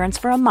health insurance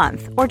for a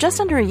month or just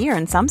under a year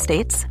in some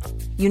states.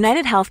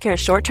 United Healthcare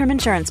short-term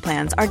insurance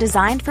plans are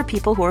designed for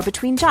people who are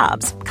between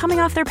jobs,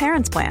 coming off their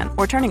parents' plan,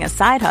 or turning a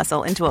side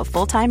hustle into a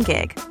full-time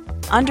gig.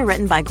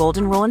 Underwritten by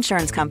Golden Rule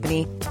Insurance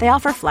Company, they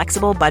offer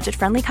flexible,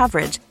 budget-friendly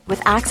coverage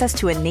with access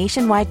to a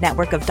nationwide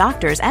network of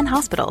doctors and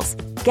hospitals.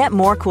 Get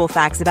more cool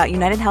facts about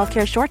United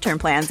Healthcare short-term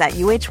plans at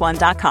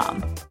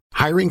uh1.com.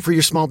 Hiring for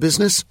your small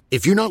business?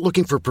 If you're not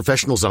looking for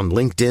professionals on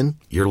LinkedIn,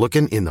 you're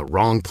looking in the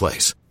wrong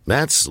place.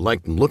 That's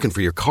like looking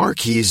for your car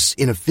keys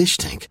in a fish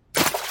tank.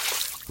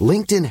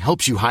 LinkedIn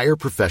helps you hire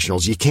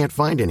professionals you can't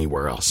find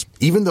anywhere else,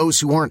 even those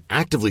who aren't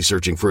actively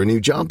searching for a new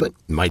job but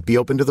might be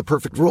open to the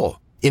perfect role.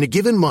 In a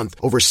given month,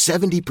 over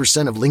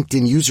 70% of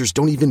LinkedIn users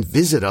don't even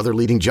visit other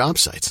leading job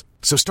sites.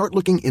 So start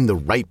looking in the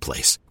right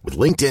place. With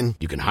LinkedIn,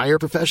 you can hire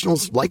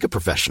professionals like a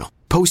professional.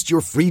 Post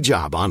your free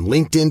job on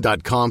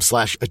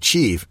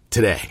linkedin.com/achieve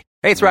today.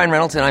 Hey, it's Ryan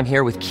Reynolds, and I'm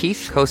here with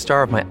Keith,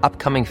 co-star of my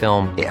upcoming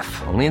film,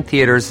 If, only in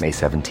theaters May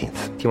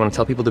 17th. Do you want to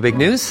tell people the big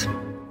news?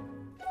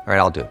 All right,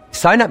 I'll do it.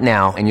 Sign up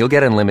now and you'll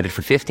get unlimited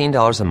for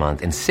 $15 a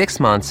month and 6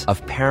 months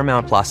of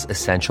Paramount Plus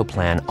Essential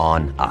Plan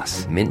on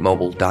us.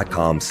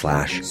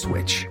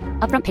 MintMobile.com/switch.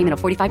 Upfront payment of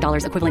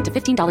 $45 equivalent to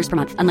 $15 per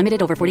month.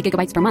 Unlimited over 40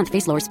 gigabytes per month.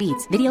 Face lower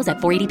speeds. Videos at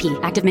 480p.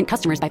 Active Mint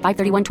customers by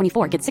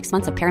 531.24 get 6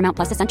 months of Paramount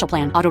Plus Essential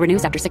Plan. Auto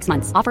renews after 6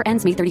 months. Offer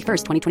ends May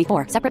 31st,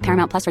 2024. Separate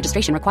Paramount Plus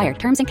registration required.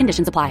 Terms and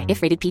conditions apply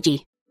if rated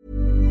PG.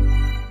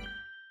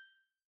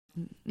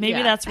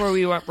 Maybe that's where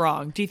we went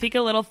wrong. Do you think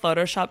a little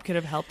Photoshop could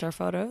have helped our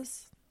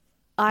photos?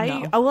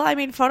 I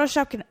mean,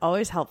 Photoshop can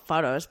always help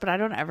photos, but I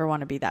don't ever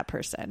want to be that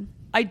person.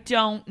 I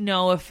don't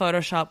know if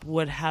Photoshop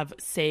would have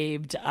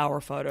saved our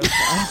photos.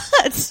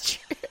 That's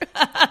true.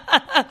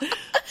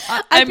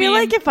 I feel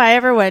like if I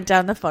ever went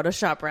down the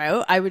Photoshop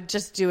route, I would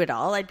just do it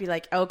all. I'd be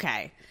like,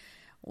 okay,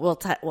 we'll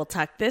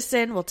tuck this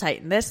in, we'll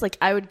tighten this. Like,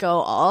 I would go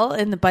all,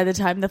 and by the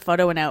time the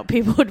photo went out,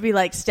 people would be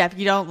like, Steph,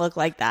 you don't look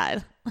like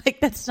that.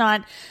 Like, that's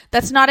not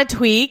a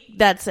tweak.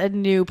 That's a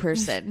new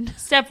person.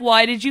 Steph,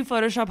 why did you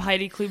Photoshop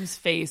Heidi Klum's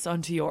face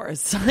onto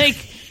yours? Like,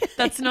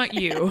 that's not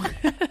you.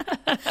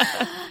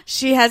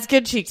 She has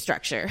good cheek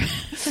structure.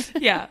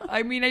 Yeah.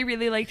 I mean, I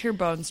really liked her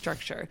bone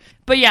structure.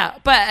 But yeah,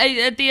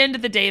 at the end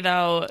of the day,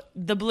 though,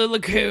 the Blue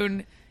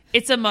Lagoon,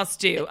 it's a must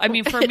do. I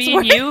mean, for me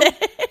and you,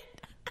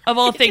 of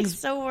all things,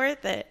 it's so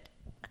worth it.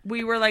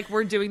 We were like,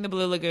 we're doing the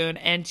Blue Lagoon.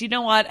 And you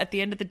know what? At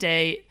the end of the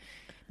day,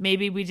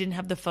 maybe we didn't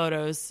have the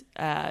photos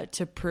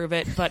to prove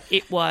it, but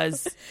it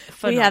was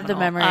phenomenal. We have the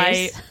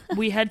memories.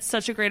 We had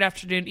such a great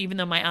afternoon, even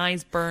though my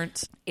eyes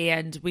burnt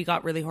and we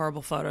got really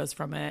horrible photos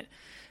from it.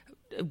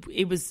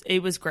 It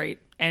was great.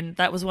 And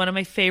that was one of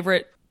my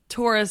favorite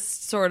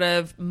tourist sort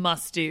of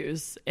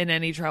must-dos in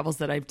any travels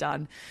that I've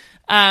done.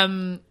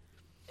 And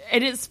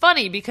it's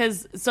funny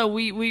because, so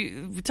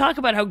we talk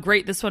about how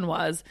great this one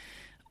was.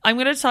 I'm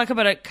going to talk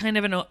about a kind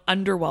of an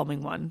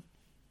underwhelming one.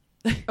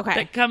 Okay.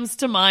 That comes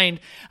to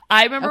mind.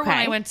 I remember when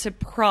I went to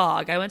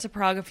Prague. I went to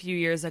Prague a few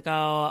years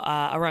ago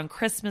around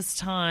Christmas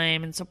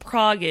time. And so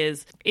Prague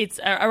it's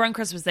around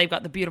Christmas. They've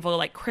got the beautiful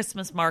like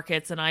Christmas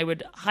markets. And I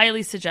would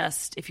highly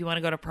suggest if you want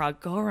to go to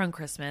Prague, go around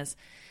Christmas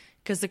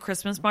because the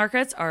Christmas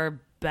markets are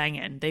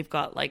banging. They've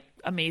got like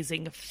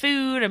amazing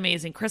food,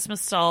 amazing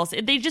Christmas stalls.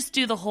 They just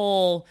do the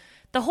whole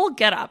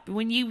get up.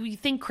 When you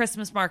think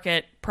Christmas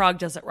market, Prague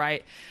does it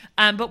right.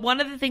 But one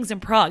of the things in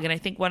Prague, and I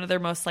think one of their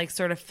most like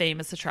sort of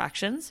famous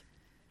attractions,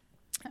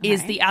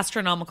 is the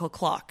astronomical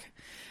clock.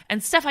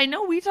 And Steph, I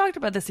know we talked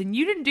about this, and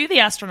you didn't do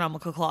the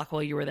astronomical clock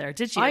while you were there,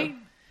 did you?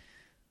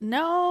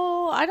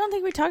 No, I don't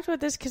think we talked about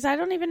this because I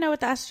don't even know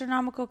what the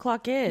astronomical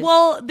clock is.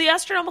 Well, the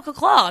astronomical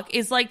clock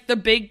is like the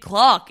big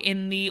clock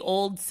in the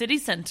old city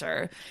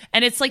center,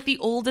 and it's like the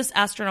oldest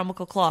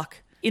astronomical clock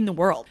in the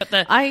world.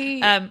 But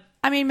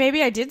I mean,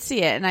 maybe I did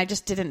see it and I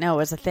just didn't know it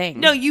was a thing.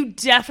 No, you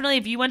definitely,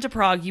 if you went to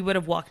Prague, you would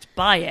have walked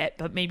by it,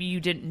 but maybe you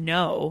didn't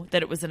know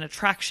that it was an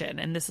attraction.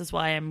 And this is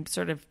why I'm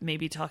sort of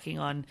maybe talking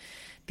on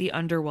the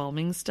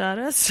underwhelming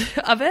status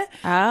of it.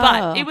 Oh.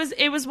 But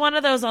it was one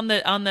of those on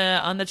the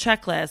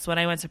checklist when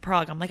I went to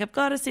Prague. I'm like, I've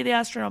got to see the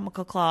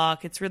astronomical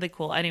clock. It's really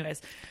cool.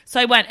 Anyways, so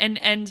I went,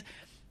 and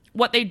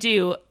what they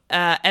do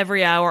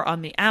every hour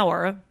on the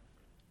hour,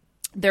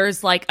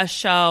 there's like a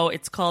show.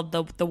 It's called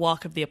the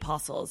Walk of the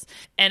Apostles,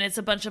 and it's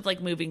a bunch of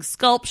like moving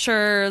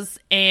sculptures.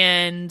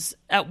 And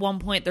at one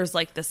point there's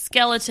like the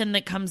skeleton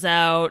that comes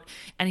out,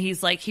 and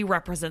he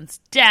represents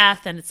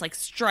death, and it's like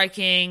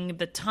striking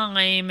the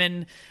time.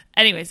 And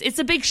anyways, it's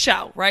a big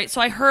show, right?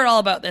 So I heard all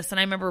about this, and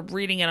I remember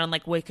reading it on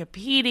like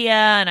Wikipedia,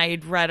 and I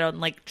had read on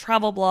like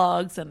travel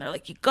blogs, and they're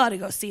like, you got to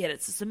go see it.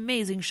 It's this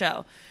amazing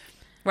show,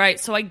 right?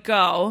 So I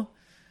go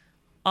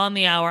on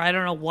the hour. I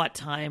don't know what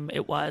time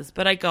it was,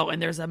 but I go,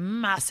 and there's a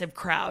massive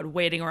crowd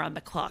waiting around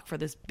the clock for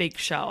this big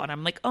show. And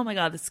I'm like, oh my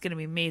God, this is going to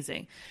be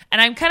amazing.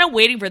 And I'm kind of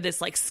waiting for this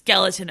like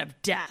skeleton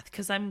of death,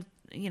 because I'm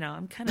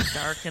kind of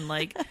dark and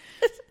like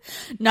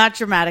not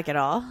dramatic at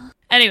all.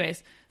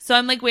 Anyways, so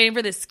I'm like waiting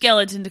for this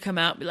skeleton to come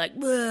out and be like,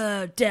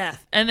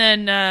 death. And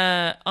then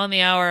on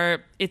the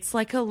hour, it's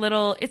like a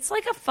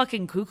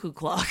fucking cuckoo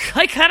clock.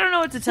 Like, I don't know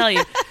what to tell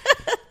you.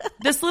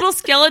 This little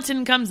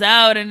skeleton comes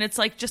out, and it's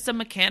like just a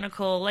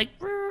mechanical, like,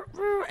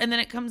 and then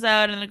it comes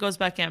out, and then it goes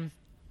back in.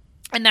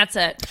 And that's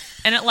it.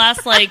 And it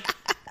lasts like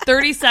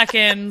 30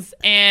 seconds,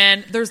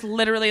 and there's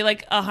literally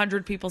like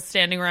 100 people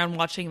standing around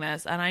watching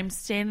this. And I'm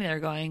standing there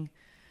going,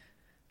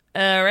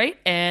 all right,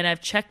 and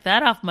I've checked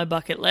that off my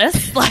bucket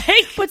list.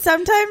 Like, but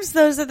sometimes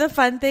those are the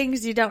fun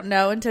things you don't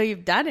know until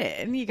you've done it,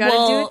 and you got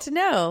to do it to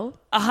know.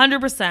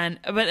 100%.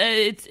 But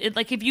it's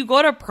like if you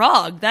go to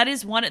Prague,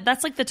 that's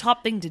like the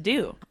top thing to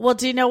do. Well,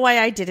 do you know why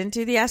I didn't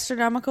do the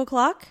astronomical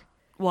clock?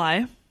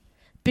 Why?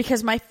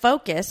 Because my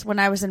focus when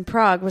I was in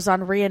Prague was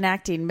on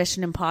reenacting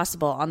Mission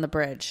Impossible on the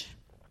bridge.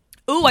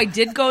 Ooh, I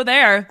did go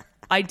there.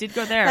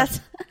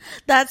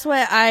 That's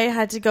why I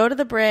had to go to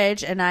the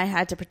bridge, and I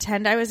had to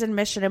pretend I was in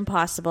Mission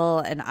Impossible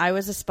and I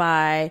was a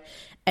spy.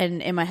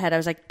 And in my head, I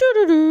was like,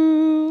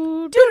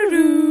 doo-doo-doo,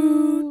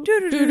 doo-doo-doo,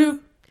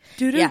 doo-doo-doo.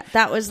 Yeah,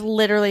 that was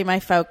literally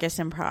my focus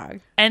in Prague.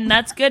 And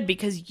that's good,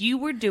 because you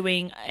were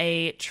doing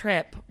a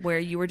trip where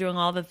you were doing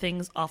all the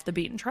things off the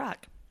beaten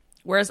track,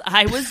 whereas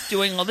I was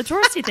doing all the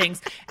touristy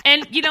things.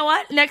 And you know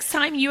what? Next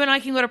time you and I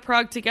can go to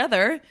Prague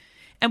together,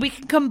 and we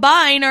can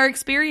combine our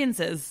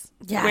experiences.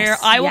 Yes, where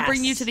I will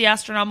bring you to the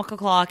astronomical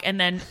clock, and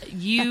then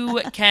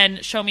you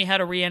can show me how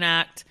to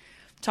reenact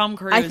Tom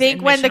Cruise. I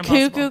think when Mission the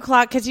Impossible. cuckoo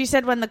clock, because you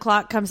said when the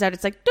clock comes out,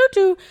 it's like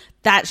doo-doo.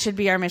 That should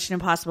be our Mission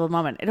Impossible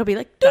moment. It'll be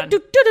like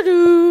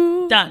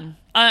doo-doo-doo-doo-doo. Done.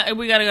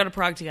 We got to go to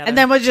Prague together. And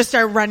then we'll just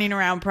start running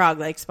around Prague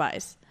like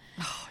spies.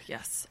 Oh,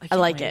 yes. I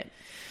like it.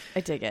 I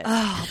dig it.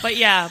 Oh,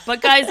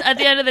 but guys, at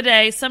the end of the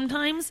day,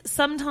 sometimes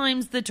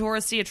the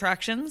touristy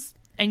attractions,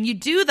 and you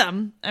do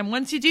them, and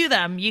once you do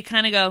them, you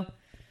kind of go,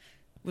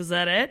 was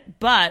that it?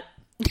 But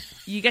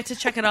you get to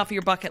check it off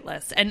your bucket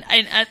list. And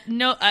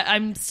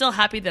I'm still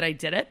happy that I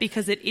did it,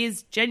 because it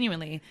is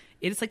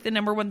like the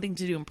number one thing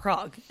to do in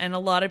Prague. And a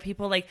lot of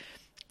people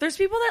there's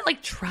people that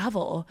like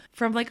travel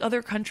from like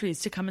other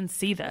countries to come and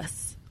see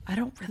this. I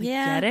don't really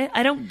get it.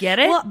 I don't get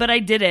it, but I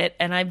did it,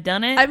 and I've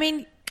done it. I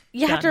mean,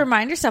 you have to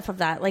remind yourself of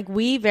that. Like,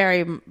 we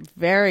very,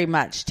 very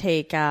much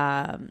take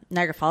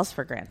Niagara Falls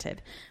for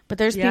granted. But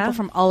there's people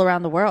from all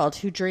around the world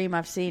who dream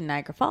of seeing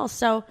Niagara Falls.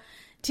 So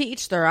to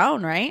each their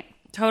own, right?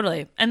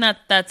 Totally. And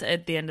that's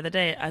at the end of the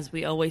day, as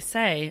we always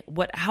say,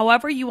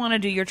 however you want to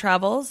do your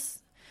travels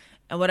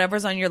and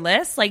whatever's on your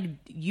list, like,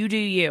 you do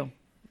you.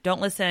 Don't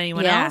listen to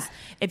anyone else.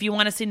 If you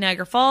want to see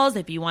Niagara Falls,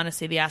 if you want to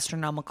see the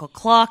astronomical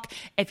clock,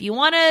 if you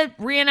want to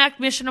reenact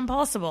Mission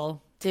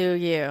Impossible, do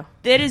you.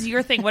 That is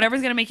your thing.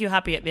 Whatever's going to make you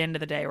happy at the end of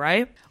the day,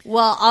 right?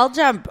 Well,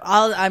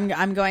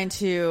 I'm going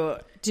to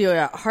do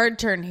a hard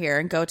turn here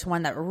and go to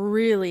one that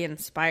really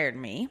inspired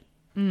me.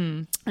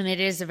 And it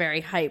is a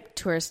very hyped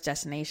tourist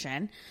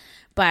destination,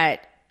 but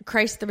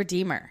Christ the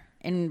Redeemer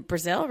in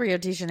Brazil, Rio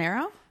de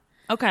Janeiro.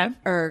 Okay.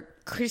 Or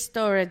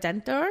Cristo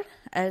Redentor,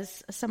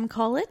 as some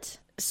call it.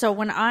 So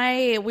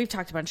we've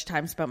talked a bunch of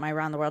times about my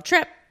around the world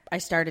trip. I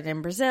started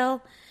in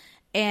Brazil,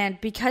 and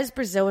because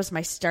Brazil was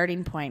my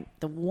starting point,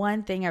 the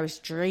one thing I was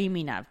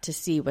dreaming of to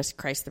see was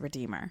Christ the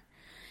Redeemer.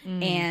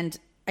 And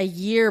a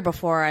year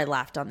before I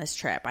left on this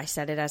trip, I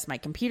set it as my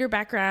computer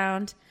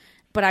background,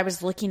 but I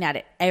was looking at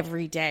it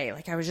every day.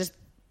 Like, I was just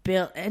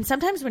build, and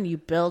sometimes when you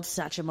build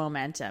such a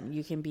momentum,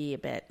 you can be a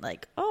bit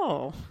like,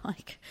 oh,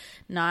 like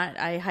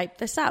I hype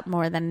this up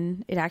more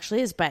than it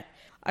actually is. But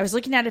I was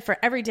looking at it for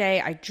every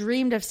day. I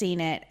dreamed of seeing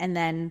it. And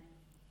then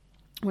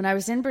when I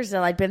was in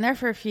Brazil, I'd been there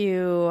for a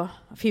few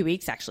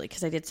weeks actually,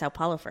 because I did Sao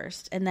Paulo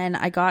first. And then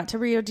I got to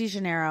Rio de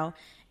Janeiro,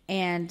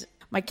 and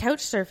my couch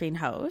surfing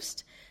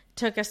host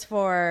took us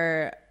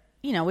for,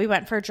 we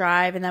went for a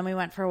drive, and then we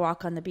went for a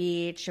walk on the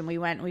beach, and we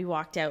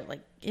walked out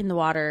like in the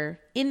water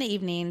in the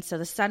evening. So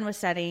the sun was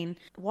setting,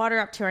 water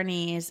up to our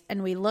knees,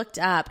 and we looked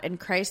up, and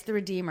Christ the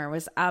Redeemer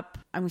was up.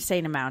 I'm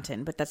saying a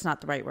mountain, but that's not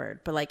the right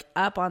word, but like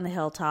up on the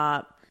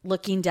hilltop,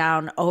 looking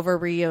down over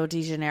Rio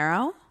de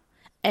Janeiro.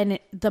 And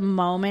the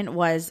moment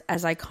was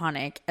as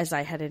iconic as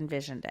I had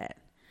envisioned it.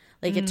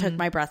 Like it took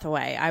my breath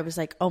away. I was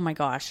like, oh my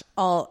gosh.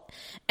 And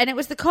it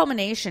was the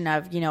culmination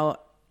of,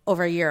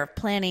 over a year of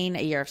planning,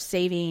 a year of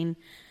saving,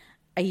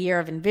 a year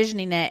of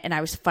envisioning it. And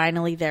I was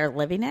finally there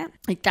living it.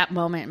 Like that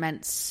moment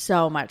meant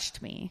so much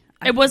to me.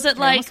 Was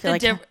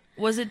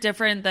it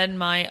different than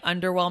my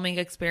underwhelming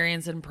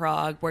experience in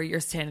Prague, where you're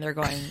standing there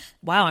going,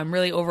 wow, I'm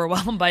really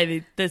overwhelmed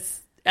by this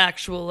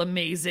actual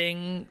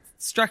amazing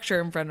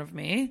structure in front of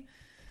me?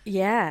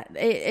 Yeah,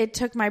 it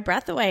took my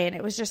breath away. And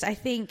it was just, I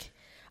think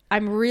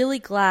I'm really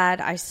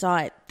glad I saw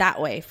it that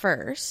way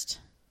first.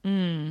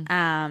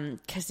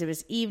 Because it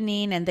was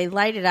evening and they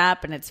light it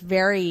up, and it's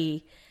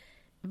very,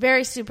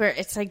 very super.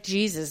 It's like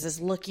Jesus is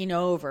looking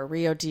over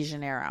Rio de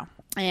Janeiro.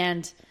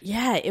 And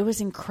yeah, it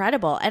was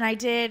incredible.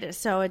 And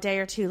so a day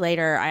or two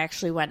later, I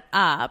actually went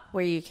up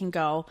where you can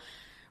go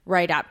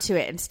right up to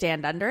it and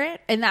stand under it.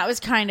 And that was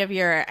kind of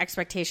your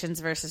expectations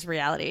versus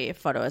reality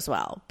photo as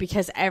well,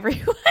 because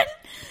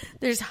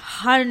there's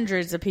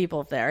hundreds of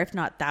people there, if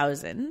not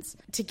thousands.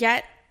 To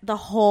get the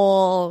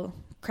whole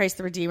Christ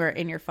the Redeemer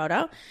in your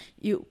photo,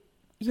 you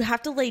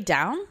have to lay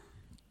down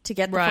to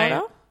get the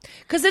photo.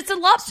 Because it's a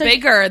lot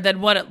bigger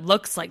than what it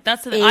looks like.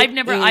 That's the thing. I've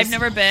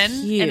never been,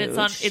 huge. And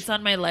it's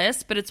on my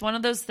list, but it's one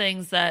of those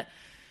things that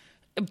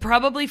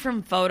probably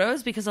from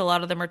photos, because a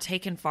lot of them are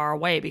taken far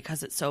away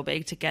because it's so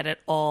big to get it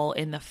all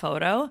in the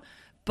photo.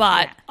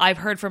 But I've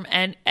heard from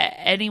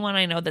anyone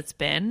I know that's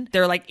been,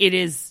 they're like, it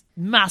is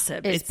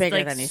massive. It's bigger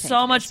like than you think.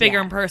 So much bigger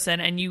in person,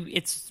 and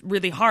it's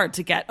really hard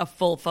to get a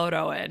full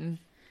photo in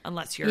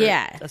unless you're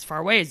as far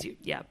away as you.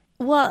 Yeah.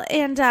 Well,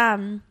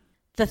 and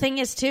the thing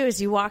is too,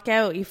 is you walk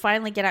out, you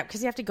finally get up,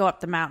 because you have to go up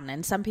the mountain,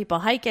 and some people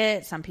hike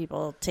it, some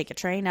people take a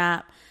train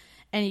up.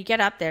 And you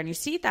get up there and you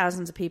see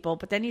thousands of people,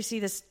 but then you see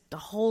the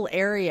whole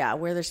area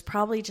where there's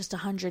probably just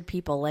 100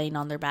 people laying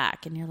on their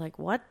back. And you're like,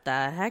 what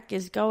the heck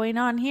is going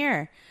on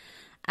here?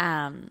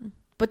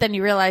 But then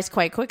you realize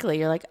quite quickly,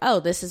 you're like, oh,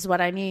 this is what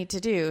I need to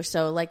do.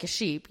 So like a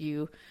sheep,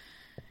 you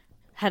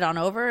head on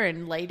over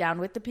and lay down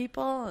with the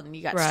people, and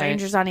you got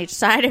strangers on each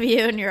side of you,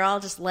 and you're all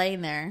just laying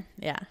there.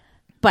 Yeah.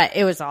 But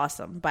it was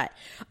awesome. But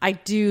I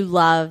do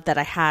love that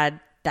I had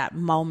that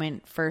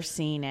moment first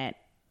seeing it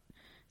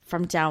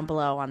from down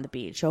below on the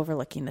beach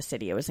overlooking the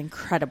city. It was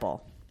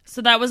incredible.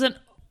 So that wasn't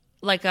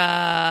like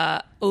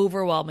a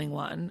overwhelming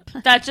one.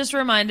 That just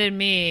reminded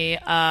me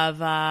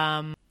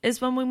of is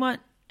when we went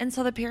and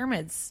saw the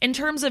pyramids. In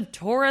terms of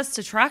tourist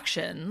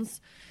attractions,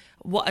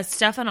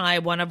 Steph and I,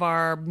 one of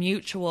our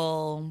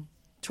mutual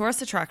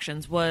tourist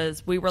attractions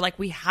was, we were like,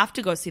 we have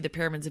to go see the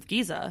pyramids of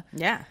Giza.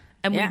 Yeah.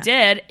 And we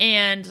did.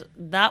 And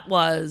that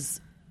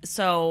was,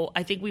 so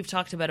I think we've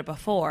talked about it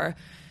before,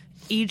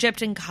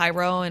 Egypt and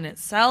Cairo in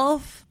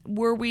itself.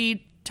 Were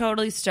we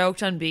totally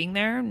stoked on being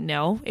there?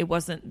 No, it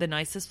wasn't the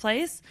nicest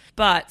place.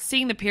 But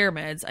seeing the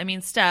pyramids, I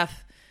mean,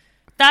 Steph,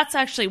 that's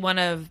actually one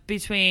of,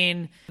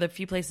 between the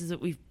few places that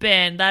we've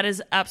been, that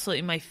is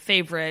absolutely my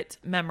favorite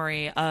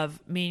memory of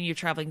me and you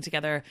traveling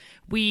together.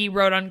 We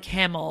rode on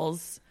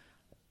camels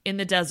in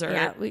the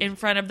desert in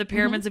front of the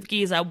pyramids of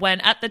Giza,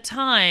 when at the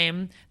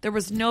time there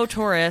was no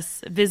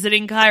tourists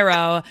visiting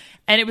Cairo,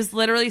 and it was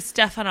literally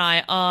Steph and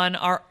I on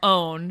our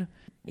own.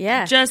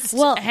 Yeah. Just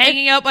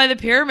hanging out by the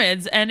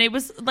pyramids. And it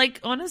was like,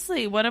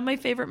 honestly, one of my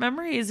favorite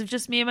memories of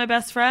just me and my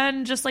best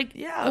friend. Just like,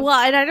 yeah. Well,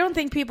 and I don't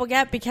think people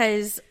get,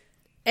 because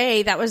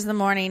that was the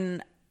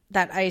morning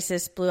that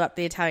ISIS blew up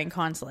the Italian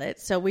consulate.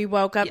 So we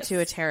woke up to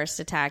a terrorist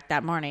attack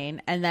that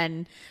morning, and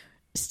then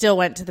still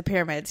went to the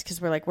pyramids because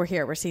we're like, we're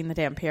here, we're seeing the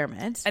damn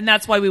pyramids. And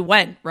that's why we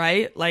went,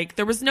 right? Like,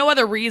 there was no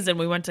other reason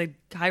we went to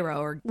Cairo.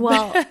 Or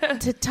well,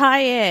 to tie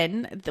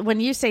in, when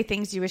you say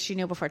things you wish you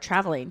knew before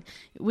traveling,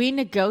 we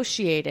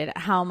negotiated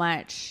how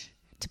much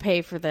to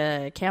pay for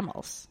the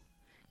camels,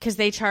 because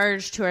they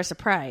charge tourists a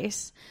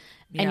price,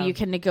 and you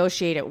can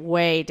negotiate it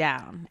way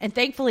down. And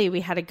thankfully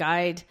we had a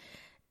guide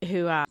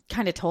who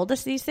kind of told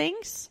us these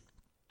things.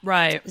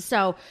 Right.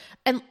 So,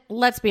 and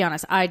let's be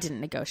honest, I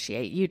didn't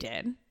negotiate, you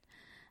did.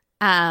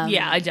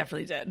 Yeah, I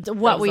definitely did.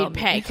 What we'd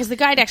pay, because the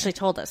guide actually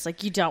told us,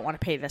 like, you don't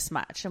want to pay this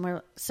much, and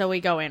so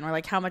we go in, we're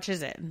like, how much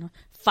is it? And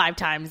 5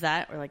 times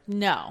that. We're like,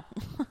 no.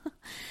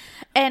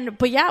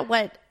 But yeah,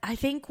 what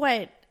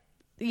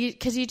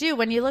because you do,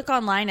 when you look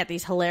online at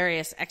these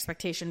hilarious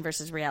expectation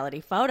versus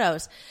reality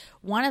photos,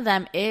 one of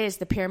them is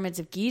the pyramids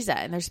of Giza,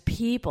 and there's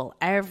people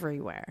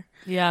everywhere.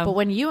 Yeah. But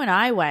when you and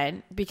I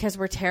went, because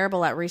we're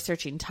terrible at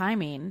researching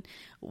timing,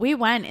 we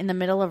went in the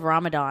middle of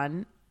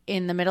Ramadan,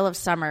 in the middle of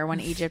summer when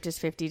Egypt is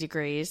 50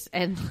 degrees.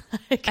 And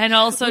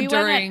also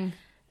during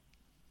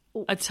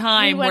a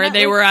time where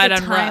they were at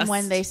unrest. Time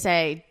when they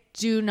say,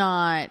 do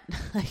not,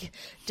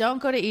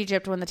 don't go to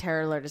Egypt when the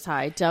terror alert is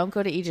high. Don't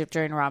go to Egypt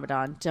during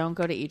Ramadan. Don't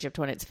go to Egypt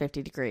when it's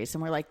 50 degrees.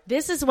 And we're like,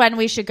 this is when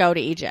we should go to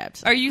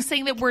Egypt. Are you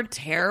saying that we're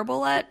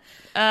terrible at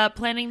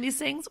planning these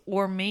things?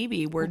 Or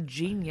maybe we're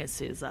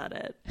geniuses at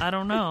it? I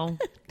don't know.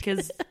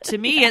 Because to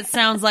me, it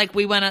sounds like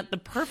we went at the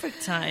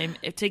perfect time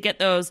to get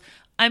those.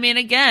 I mean,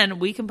 again,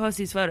 we can post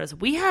these photos.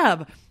 We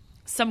have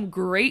some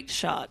great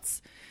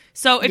shots.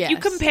 So if you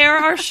compare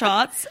our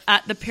shots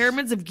at the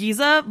pyramids of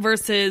Giza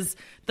versus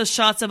the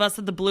shots of us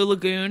at the Blue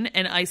Lagoon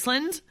in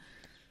Iceland,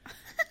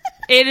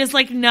 it is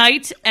like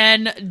night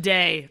and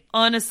day.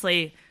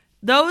 Honestly,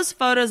 those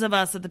photos of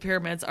us at the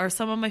pyramids are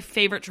some of my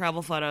favorite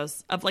travel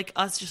photos of like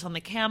us just on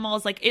the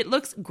camels. Like, it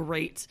looks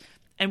great.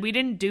 And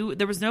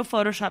there was no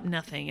Photoshop,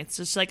 nothing. It's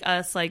just like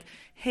us like,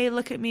 hey,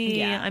 look at me.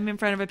 Yeah. I'm in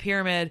front of a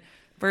pyramid.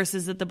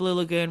 Versus at the Blue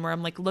Lagoon where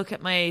I'm like, look at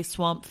my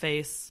swamp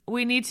face.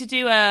 We need to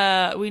do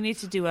a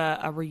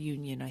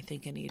reunion, I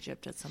think, in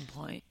Egypt at some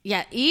point.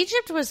 Yeah,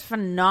 Egypt was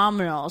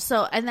phenomenal.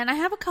 So, and then I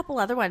have a couple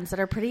other ones that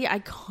are pretty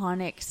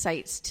iconic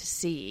sites to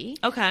see.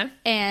 Okay.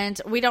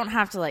 And we don't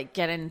have to like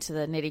get into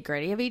the nitty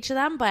gritty of each of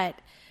them, but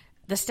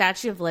the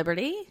Statue of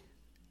Liberty.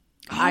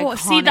 Oh, iconic.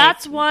 See,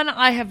 that's one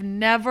I have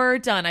never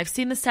done. I've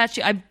seen the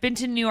statue. I've been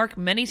to New York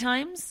many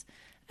times.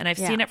 And I've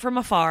seen it from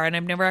afar, and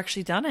I've never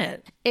actually done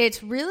it.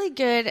 It's really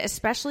good,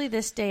 especially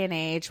this day and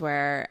age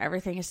where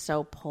everything is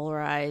so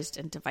polarized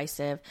and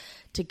divisive,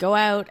 to go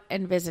out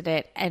and visit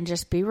it and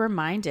just be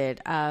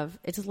reminded of,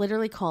 it's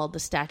literally called the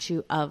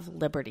Statue of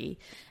Liberty,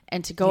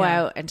 and to go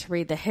out and to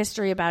read the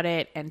history about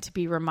it and to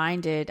be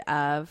reminded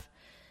of,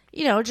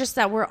 you know, just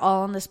that we're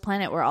all on this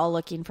planet, we're all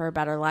looking for a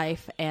better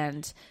life,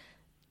 and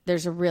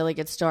there's a really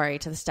good story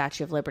to the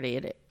Statue of Liberty.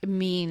 It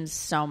means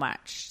so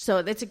much. So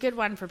it's a good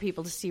one for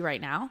people to see right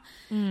now.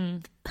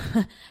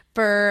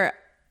 We're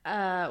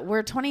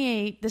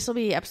 28. This will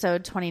be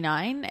episode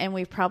 29, and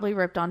we've probably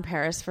ripped on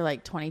Paris for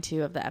like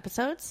 22 of the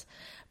episodes.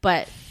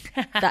 But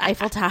the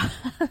Eiffel Tower,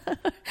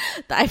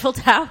 the Eiffel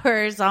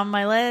Tower is on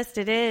my list.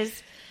 It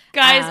is.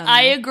 Guys,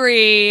 I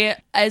agree.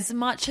 As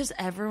much as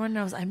everyone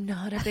knows, I'm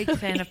not a big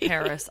fan of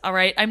Paris. All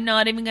right, I'm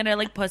not even gonna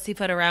like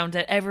pussyfoot around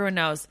it. Everyone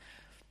knows.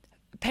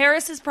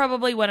 Paris is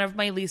probably one of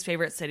my least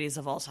favorite cities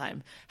of all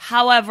time.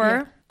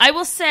 However, I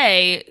will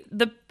say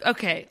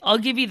I'll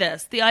give you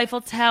this. The Eiffel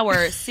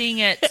Tower, seeing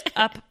it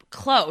up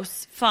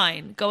close,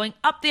 fine. Going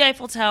up the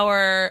Eiffel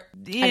Tower,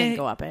 I didn't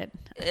go up it.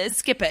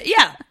 Skip it.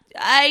 Yeah.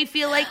 I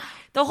feel like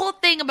the whole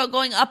thing about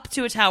going up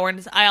to a tower,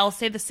 and I'll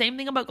say the same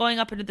thing about going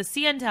up into the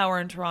CN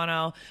Tower in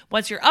Toronto.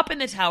 Once you're up in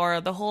the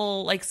tower, the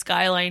whole like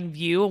skyline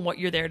view and what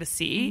you're there to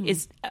see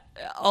is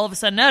all of a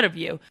sudden out of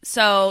view.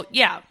 So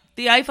yeah.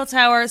 The Eiffel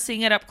Tower,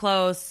 seeing it up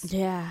close.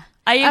 Yeah.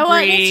 I agree.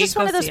 Well, it's just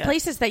one of those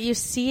places that you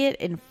see it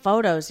in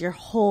photos your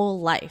whole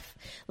life.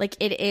 Like,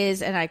 it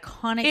is an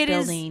iconic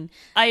building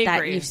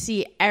that you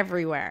see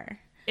everywhere.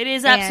 It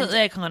is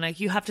absolutely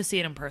iconic. You have to see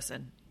it in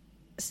person.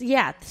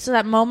 Yeah. So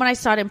that moment I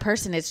saw it in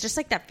person, it's just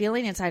like that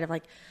feeling inside of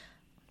like,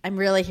 I'm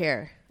really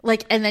here.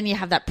 Like, and then you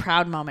have that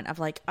proud moment of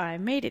like, I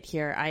made it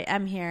here. I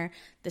am here.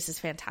 This is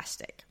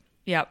fantastic.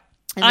 Yep.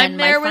 And I'm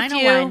there with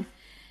you.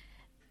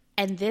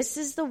 And this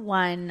is the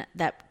one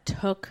that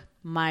took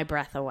my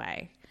breath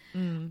away.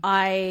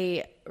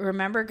 I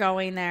remember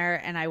going there,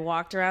 and I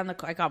walked around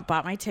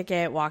bought my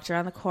ticket, walked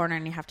around the corner,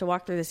 and you have to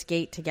walk through this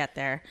gate to get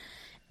there.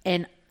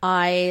 And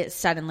I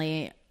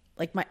suddenly,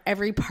 like,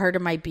 every part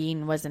of my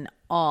being was in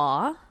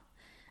awe.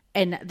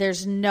 And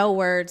there's no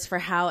words for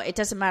how, it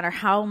doesn't matter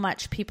how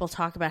much people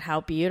talk about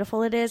how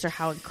beautiful it is or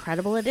how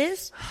incredible it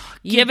is.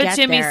 Give it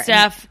to me,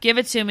 Steph. Give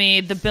it to me.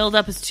 The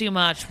buildup is too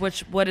much.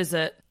 What is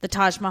it? The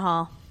Taj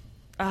Mahal.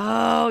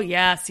 Oh,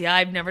 yes. Yeah,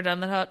 I've never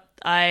done that.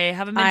 I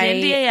haven't been to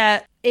India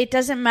yet. It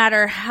doesn't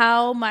matter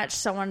how much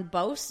someone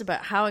boasts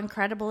about how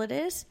incredible it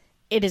is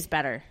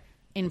better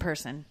in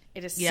person.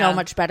 It is so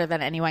much better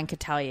than anyone could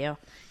tell you.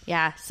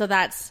 Yeah, so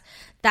that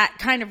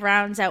kind of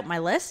rounds out my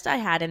list I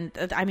had.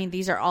 And I mean,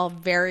 these are all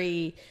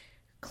very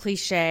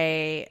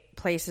cliche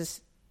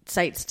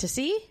sites to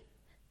see.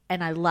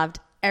 And I loved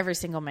every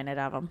single minute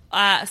of them.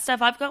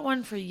 Steph, I've got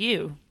one for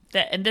you.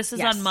 And this is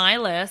on my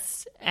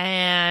list,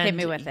 and hit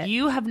me with it.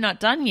 You have not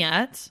done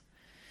yet.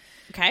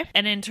 Okay.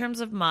 And in terms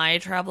of my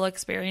travel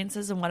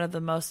experiences, and one of the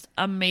most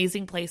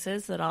amazing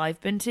places that I've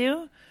been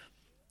to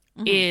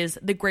is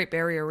the Great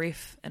Barrier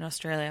Reef in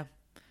Australia.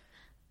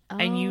 Oh,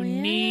 and you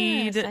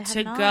need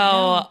to go.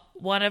 No.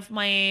 One of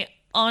my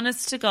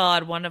honest to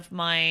God, one of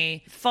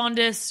my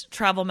fondest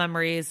travel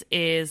memories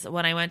is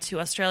when I went to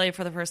Australia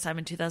for the first time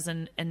in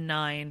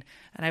 2009.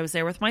 And I was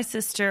there with my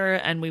sister,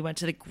 and we went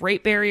to the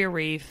Great Barrier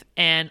Reef.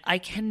 And I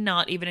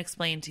cannot even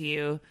explain to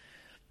you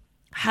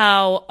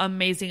how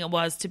amazing it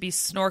was to be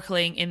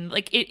snorkeling in,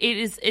 like,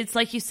 it's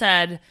like you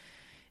said,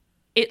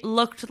 it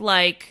looked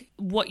like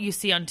what you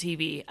see on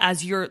TV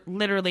as you're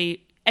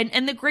literally,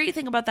 and the great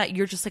thing about that,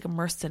 you're just like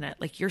immersed in it.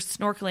 Like you're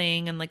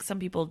snorkeling, and like some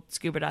people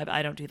scuba dive.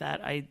 I don't do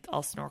that.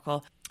 I'll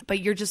snorkel, but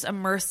you're just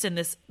immersed in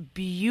this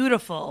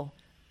beautiful,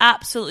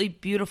 absolutely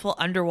beautiful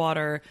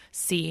underwater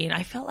scene.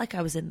 I felt like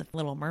I was in The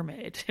Little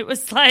Mermaid. It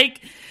was just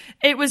like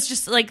it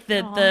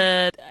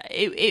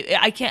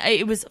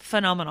was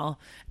phenomenal.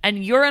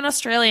 And you're in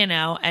Australia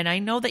now, and I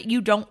know that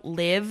you don't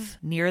live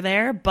near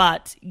there,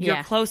 but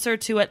you're closer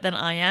to it than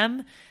I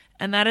am.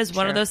 And that is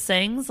one of those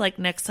things, like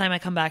next time I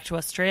come back to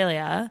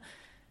Australia,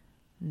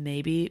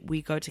 maybe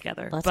we go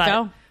together. Let's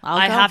go.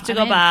 I have to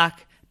go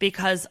back,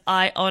 because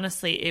I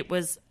honestly, it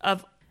was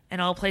in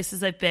all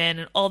places I've been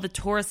and all the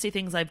touristy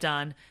things I've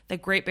done, the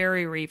Great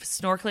Barrier Reef,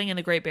 snorkeling in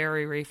the Great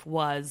Barrier Reef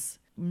was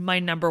my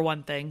number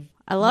one thing.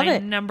 I love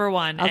it. Number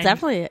one. I'll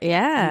definitely, You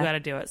got to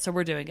do it. So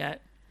we're doing it.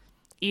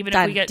 Even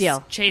if we get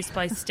chased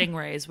by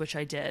stingrays, which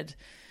I did.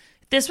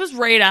 This was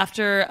right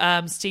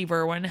after Steve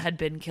Irwin had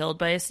been killed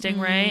by a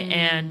stingray,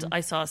 and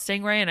I saw a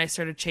stingray and I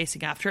started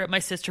chasing after it. My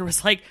sister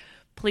was like,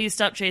 please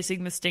stop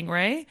chasing the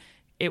stingray.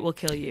 It will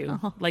kill you,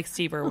 like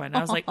Steve Irwin.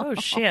 I was like, oh,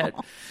 shit.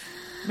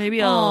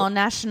 Maybe I'll...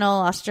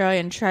 National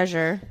Australian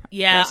treasure.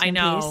 Yeah, I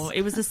know. Peace.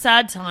 It was a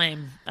sad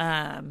time.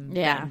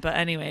 But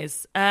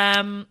anyways.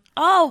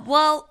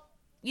 Well,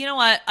 you know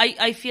what?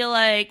 I feel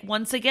like,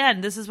 once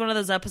again, this is one of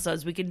those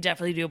episodes we can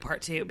definitely do a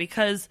part 2,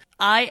 because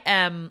I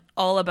am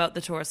all about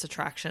the tourist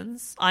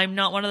attractions. I'm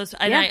not one of those.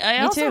 And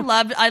I also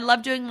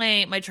love doing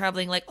my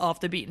traveling like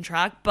off the beaten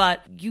track,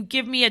 but you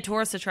give me a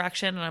tourist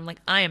attraction and I'm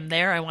like, I am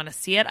there. I want to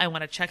see it. I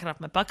want to check it off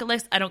my bucket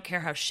list. I don't care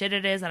how shit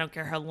it is. I don't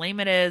care how lame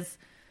it is.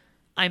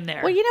 I'm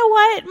there. Well, you know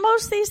what?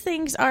 Most of these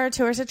things are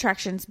tourist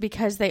attractions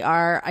because they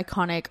are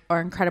iconic or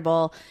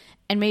incredible.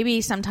 And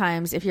maybe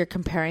sometimes if you're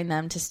comparing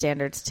them to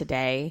standards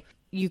today,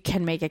 you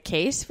can make a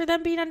case for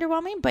them being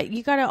underwhelming, but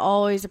you got to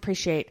always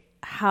appreciate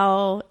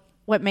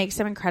what makes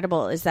them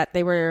incredible is that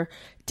they were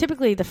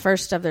typically the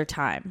first of their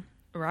time.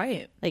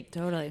 Right. Like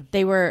totally.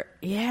 They were,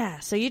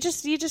 so you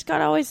just got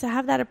to always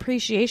have that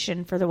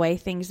appreciation for the way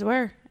things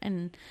were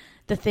and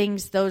the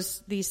things,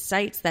 these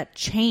sites that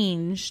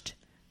changed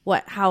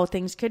how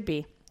things could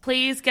be.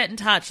 Please get in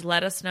touch.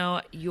 Let us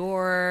know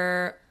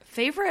your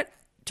favorite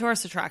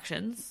tourist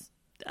attractions.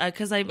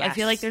 Because I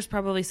feel like there's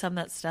probably some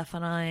that Steph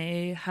and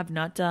I have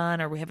not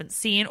done or we haven't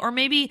seen, or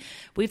maybe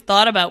we've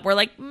thought about. We're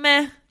like,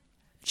 meh,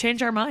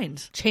 change our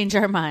mind.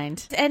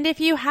 And if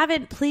you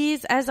haven't,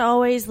 please, as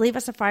always, leave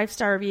us a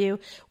 5-star review.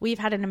 We've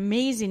had an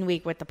amazing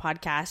week with the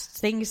podcast.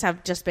 Things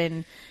have just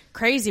been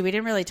crazy. We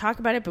didn't really talk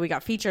about it, but we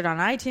got featured on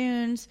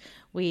iTunes.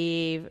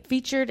 We've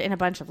featured in a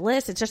bunch of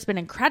lists. It's just been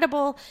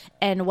incredible.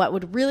 And what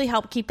would really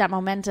help keep that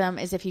momentum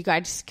is if you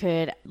guys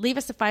could leave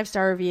us a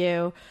 5-star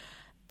review.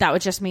 That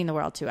would just mean the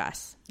world to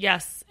us.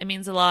 Yes, it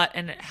means a lot,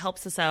 and it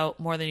helps us out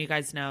more than you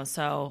guys know.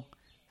 So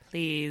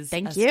please,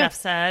 as Steph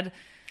said,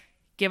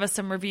 give us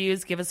some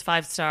reviews, give us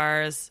 5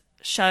 stars,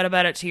 shout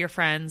about it to your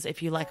friends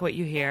if you like what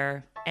you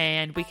hear,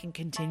 and we can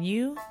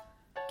continue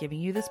giving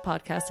you this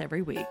podcast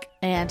every week.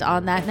 And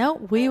on that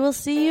note, we will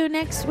see you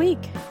next week.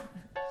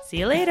 See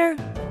you later.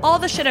 All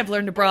the Shit I've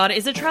Learned Abroad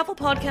is a travel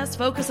podcast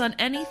focused on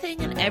anything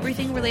and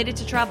everything related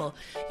to travel.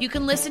 You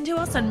can listen to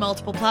us on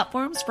multiple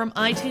platforms, from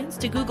iTunes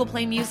to Google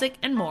Play Music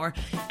and more.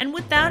 And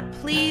with that,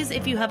 please,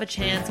 if you have a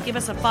chance, give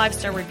us a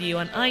 5-star review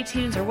on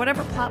iTunes or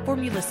whatever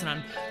platform you listen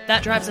on.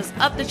 That drives us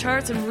up the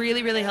charts and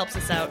really, really helps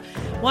us out.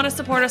 Want to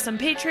support us on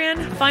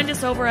Patreon? Find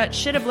us over at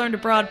Shit I've Learned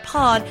Abroad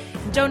Pod.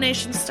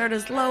 Donations start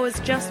as low as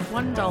just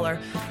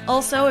 $1.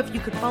 Also, if you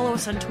could follow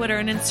us on Twitter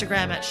and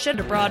Instagram at Shit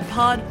Abroad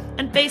Pod,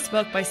 and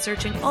Facebook by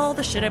searching All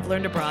the Shit I've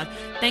Learned Abroad.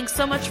 Thanks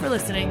so much for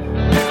listening.